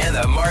more in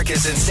the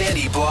Marcus and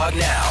Sandy blog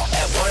now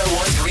at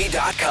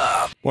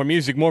 1013.com. More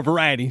music, more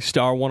variety.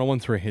 Star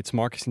 1013. It's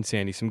Marcus and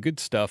Sandy. Some good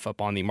stuff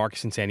up on the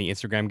Marcus and Sandy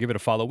Instagram. Give it a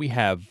follow. We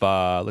have,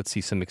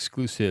 some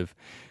exclusive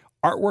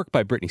artwork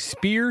by Britney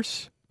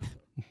Spears.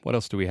 What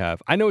else do we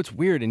have? I know it's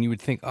weird, and you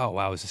would think, oh,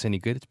 wow, is this any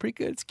good? It's pretty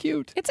good. It's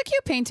cute. It's a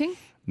cute painting.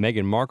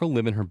 Meghan Markle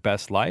living her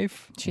best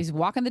life. She's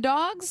walking the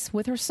dogs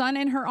with her son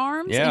in her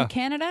arms in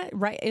Canada,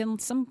 right in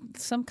some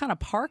kind of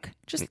park.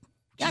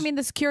 I mean,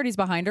 the security's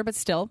behind her, but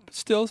still.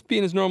 Still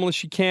being as normal as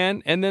she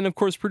can. And then, of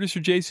course,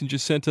 producer Jason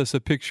just sent us a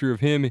picture of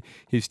him,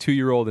 his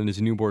 2-year-old, and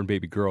his newborn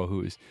baby girl,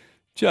 who is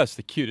just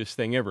the cutest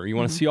thing ever. You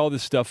want to see all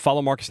this stuff?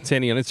 Follow Marcus and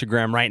Sandy on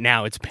Instagram right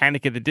now. It's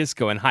Panic at the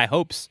Disco and High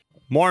Hopes.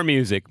 More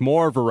music,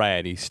 more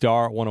variety.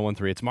 Star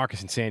 101.3. It's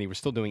Marcus and Sandy. We're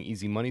still doing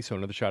easy money, so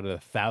another shot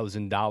at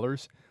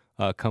 $1,000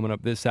 coming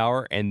up this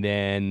hour, and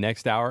then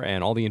next hour,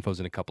 and all the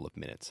info's in a couple of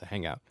minutes. So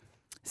hang out.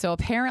 So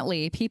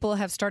apparently, people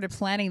have started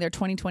planning their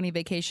 2020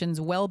 vacations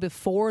well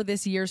before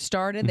this year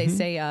started. They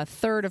say a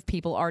third of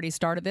people already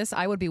started this.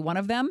 I would be one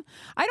of them.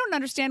 I don't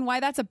understand why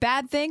that's a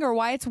bad thing or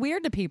why it's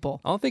weird to people.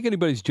 I don't think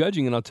anybody's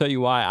judging, and I'll tell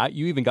you why.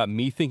 You even got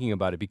me thinking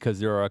about it, because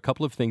there are a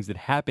couple of things that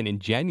happen in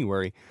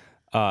January.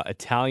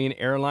 Italian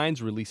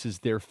Airlines releases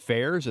their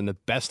fares, and the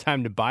best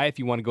time to buy if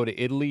you want to go to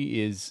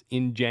Italy is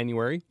in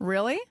January.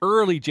 Really?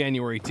 Early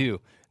January, too.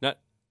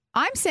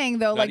 I'm saying,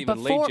 though, Not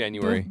even late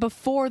January.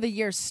 Before the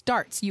year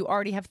starts, you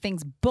already have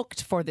things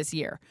booked for this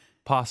year.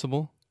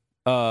 Possible.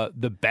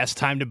 The best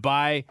time to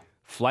buy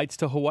flights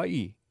to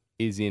Hawaii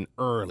is in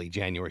early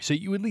January. So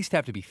you at least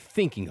have to be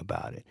thinking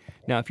about it.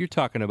 Now, if you're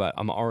talking about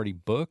I'm already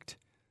booked,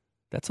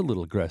 that's a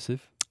little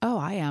aggressive. Oh,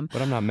 I am.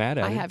 But I'm not mad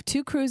at it. I have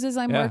 2 cruises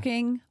I'm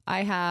working.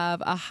 I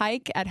have a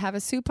hike at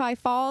Havasupai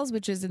Falls,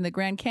 which is in the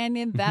Grand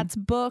Canyon. That's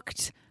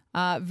booked.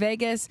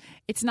 Vegas,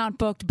 it's not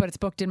booked, but it's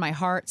booked in my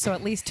heart. So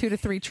at least 2 to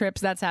 3 trips.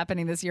 That's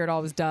happening this year. It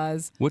always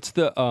does. What's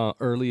the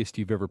earliest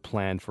you've ever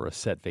planned for a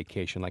set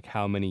vacation? Like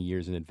how many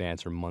years in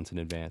advance or months in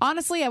advance?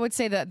 Honestly, I would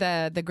say that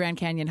the Grand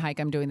Canyon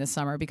hike I'm doing this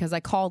summer, because I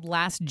called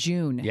last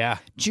June. Yeah.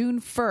 June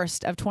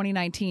 1st of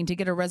 2019 to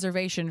get a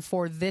reservation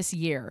for this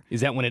year.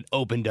 Is that when it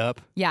opened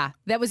up? Yeah.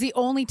 That was the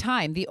only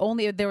time.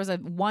 There was a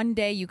one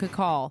day you could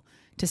call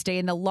to stay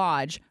in the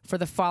lodge for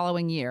the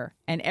following year.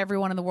 And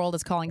everyone in the world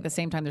is calling at the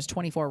same time. There's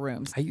 24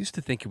 rooms. I used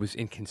to think it was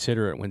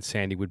inconsiderate when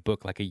Sandy would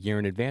book like a year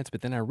in advance,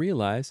 but then I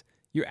realized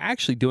you're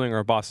actually doing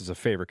our bosses a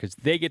favor, because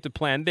they get to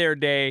plan their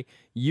day,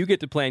 you get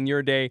to plan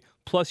your day,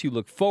 plus you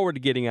look forward to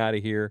getting out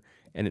of here,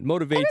 and it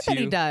motivates you.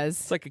 Everybody does.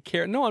 It's like a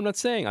carrot. No, I'm not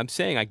saying. I'm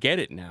saying I get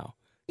it now.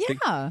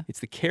 Yeah. It's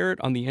the carrot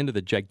on the end of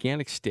the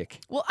gigantic stick.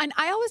 Well, and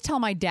I always tell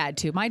my dad,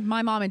 too. My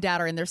mom and dad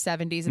are in their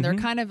 70s, and they're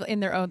kind of in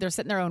their own, they're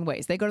set in their own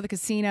ways. They go to the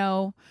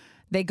casino.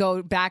 They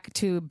go back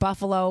to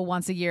Buffalo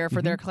once a year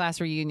for their class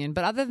reunion.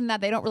 But other than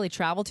that, they don't really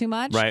travel too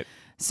much. Right.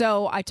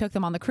 So I took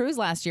them on the cruise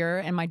last year,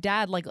 and my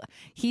dad,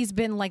 he's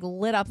been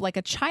lit up like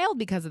a child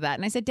because of that.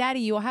 And I said,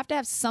 Daddy, you will have to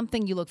have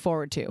something you look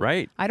forward to.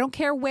 Right. I don't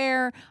care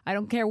where, I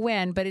don't care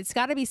when, but it's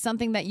got to be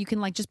something that you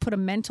can just put a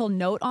mental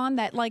note on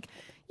that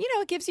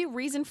it gives you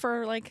reason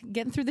for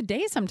getting through the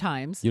day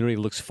sometimes. You know what he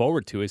looks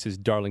forward to is his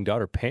darling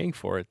daughter paying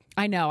for it.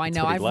 I know.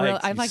 That's what he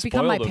I've likes.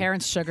 become my Spoiled him.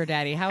 parents' sugar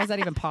daddy. How is that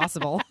even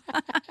possible?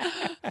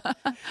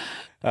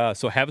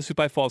 So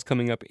Havasupai Falls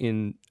coming up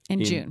in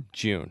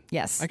June.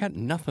 Yes. I got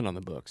nothing on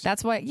the books.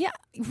 That's why. Yeah,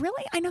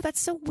 really? I know, that's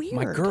so weird.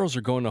 My girls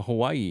are going to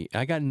Hawaii.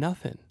 I got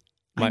nothing.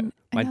 I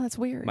know, that's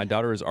weird. My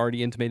daughter has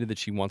already intimated that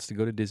she wants to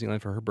go to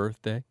Disneyland for her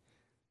birthday.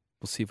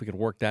 We'll see if we can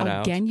work that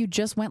out. Again, you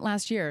just went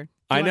last year.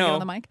 I know. Get on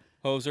the mic?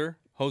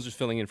 Hoser's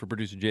filling in for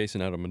producer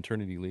Jason out on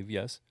maternity leave.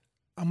 Yes.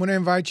 I'm going to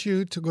invite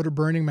you to go to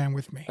Burning Man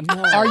with me.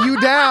 No. Are you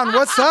down?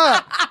 What's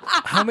up?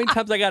 How many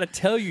times I got to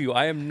tell you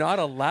I am not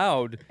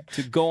allowed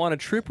to go on a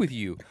trip with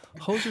you?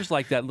 Hoser's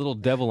like that little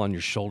devil on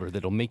your shoulder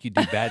that'll make you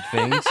do bad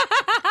things.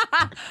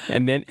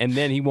 And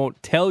then he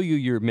won't tell you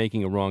you're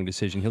making a wrong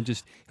decision.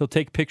 He'll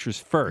take pictures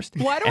first.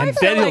 Why do and I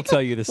feel then he'll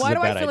tell you this is a bad idea.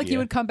 Why do I feel like you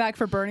would come back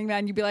for Burning Man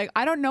and you'd be like,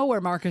 I don't know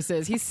where Marcus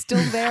is. He's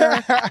still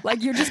there.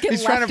 You just get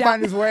He's left trying to out.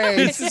 find his way.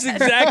 This is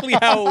exactly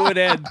how it would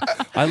end.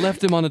 I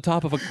left him on the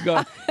top of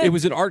it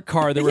was an art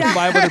car. There were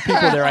 5 other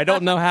people there. I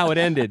don't know how it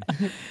ended.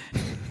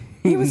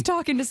 He was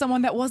talking to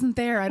someone that wasn't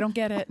there. I don't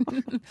get it.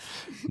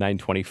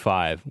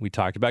 925. We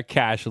talked about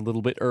cash a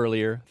little bit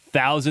earlier.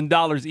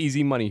 $1,000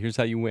 easy money. Here's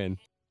how you win.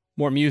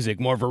 More music,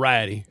 more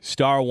variety.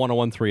 Star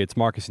 101.3. It's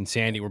Marcus and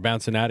Sandy. We're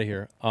bouncing out of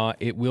here.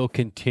 It will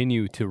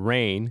continue to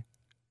rain.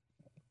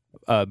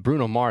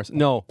 Bruno Mars.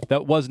 No,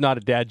 that was not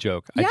a dad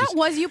joke. Yeah, it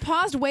was. You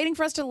paused waiting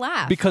for us to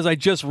laugh. Because I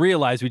just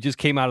realized we just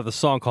came out of the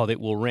song called It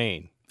Will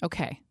Rain.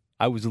 Okay.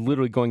 I was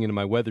literally going into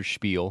my weather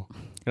spiel.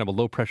 Going to have a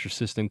low-pressure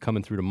system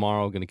coming through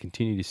tomorrow. Going to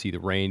continue to see the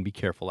rain. Be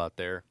careful out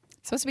there.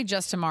 It's supposed to be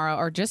just tomorrow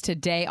or just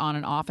today on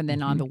and off, and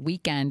then on the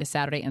weekend,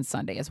 Saturday and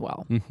Sunday as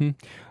well.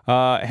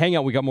 Hang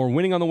out. We got more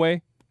winning on the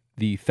way.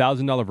 The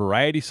 $1,000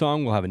 variety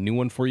song. We'll have a new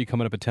one for you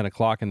coming up at 10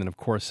 o'clock. And then, of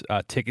course,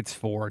 tickets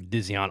for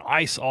Disney on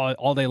Ice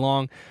all day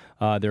long.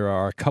 There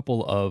are a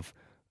couple of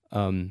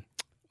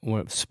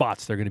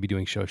spots they're going to be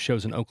doing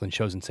shows in Oakland,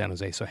 shows in San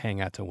Jose. So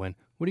hang out to win.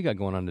 What do you got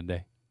going on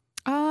today?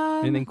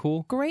 Anything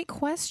cool? Great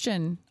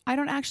question. I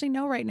don't actually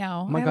know right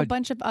now. my I have a God.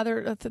 bunch of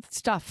other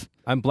stuff.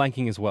 I'm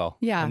blanking as well.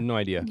 Yeah. I have no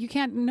idea. You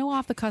can't know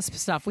off the cusp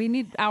stuff. We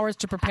need hours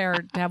to prepare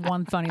to have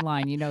one funny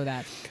line. You know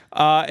that.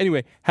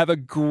 Anyway, have a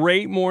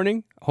great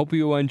morning. Hope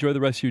you enjoy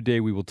the rest of your day.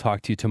 We will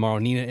talk to you tomorrow.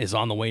 Nina is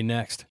on the way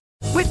next.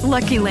 With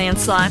Lucky Land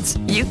Slots,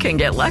 you can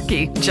get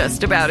lucky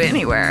just about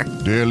anywhere.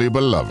 Dearly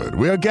beloved,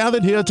 we are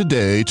gathered here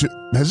today to...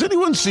 Has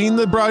anyone seen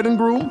the bride and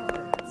groom?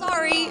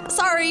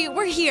 Sorry,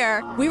 we're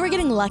here. We were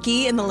getting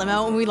lucky in the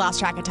limo and we lost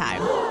track of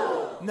time.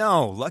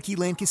 No, Lucky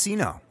Land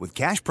Casino, with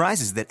cash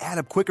prizes that add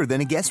up quicker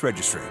than a guest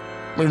registry.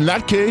 In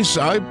that case,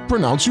 I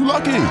pronounce you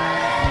lucky.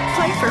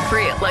 Play for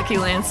free at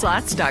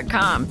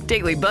LuckyLandSlots.com.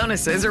 Daily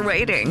bonuses are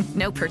waiting.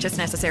 No purchase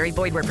necessary.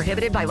 Void where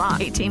prohibited by law.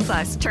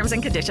 18+. Terms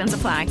and conditions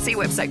apply. See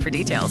website for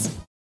details.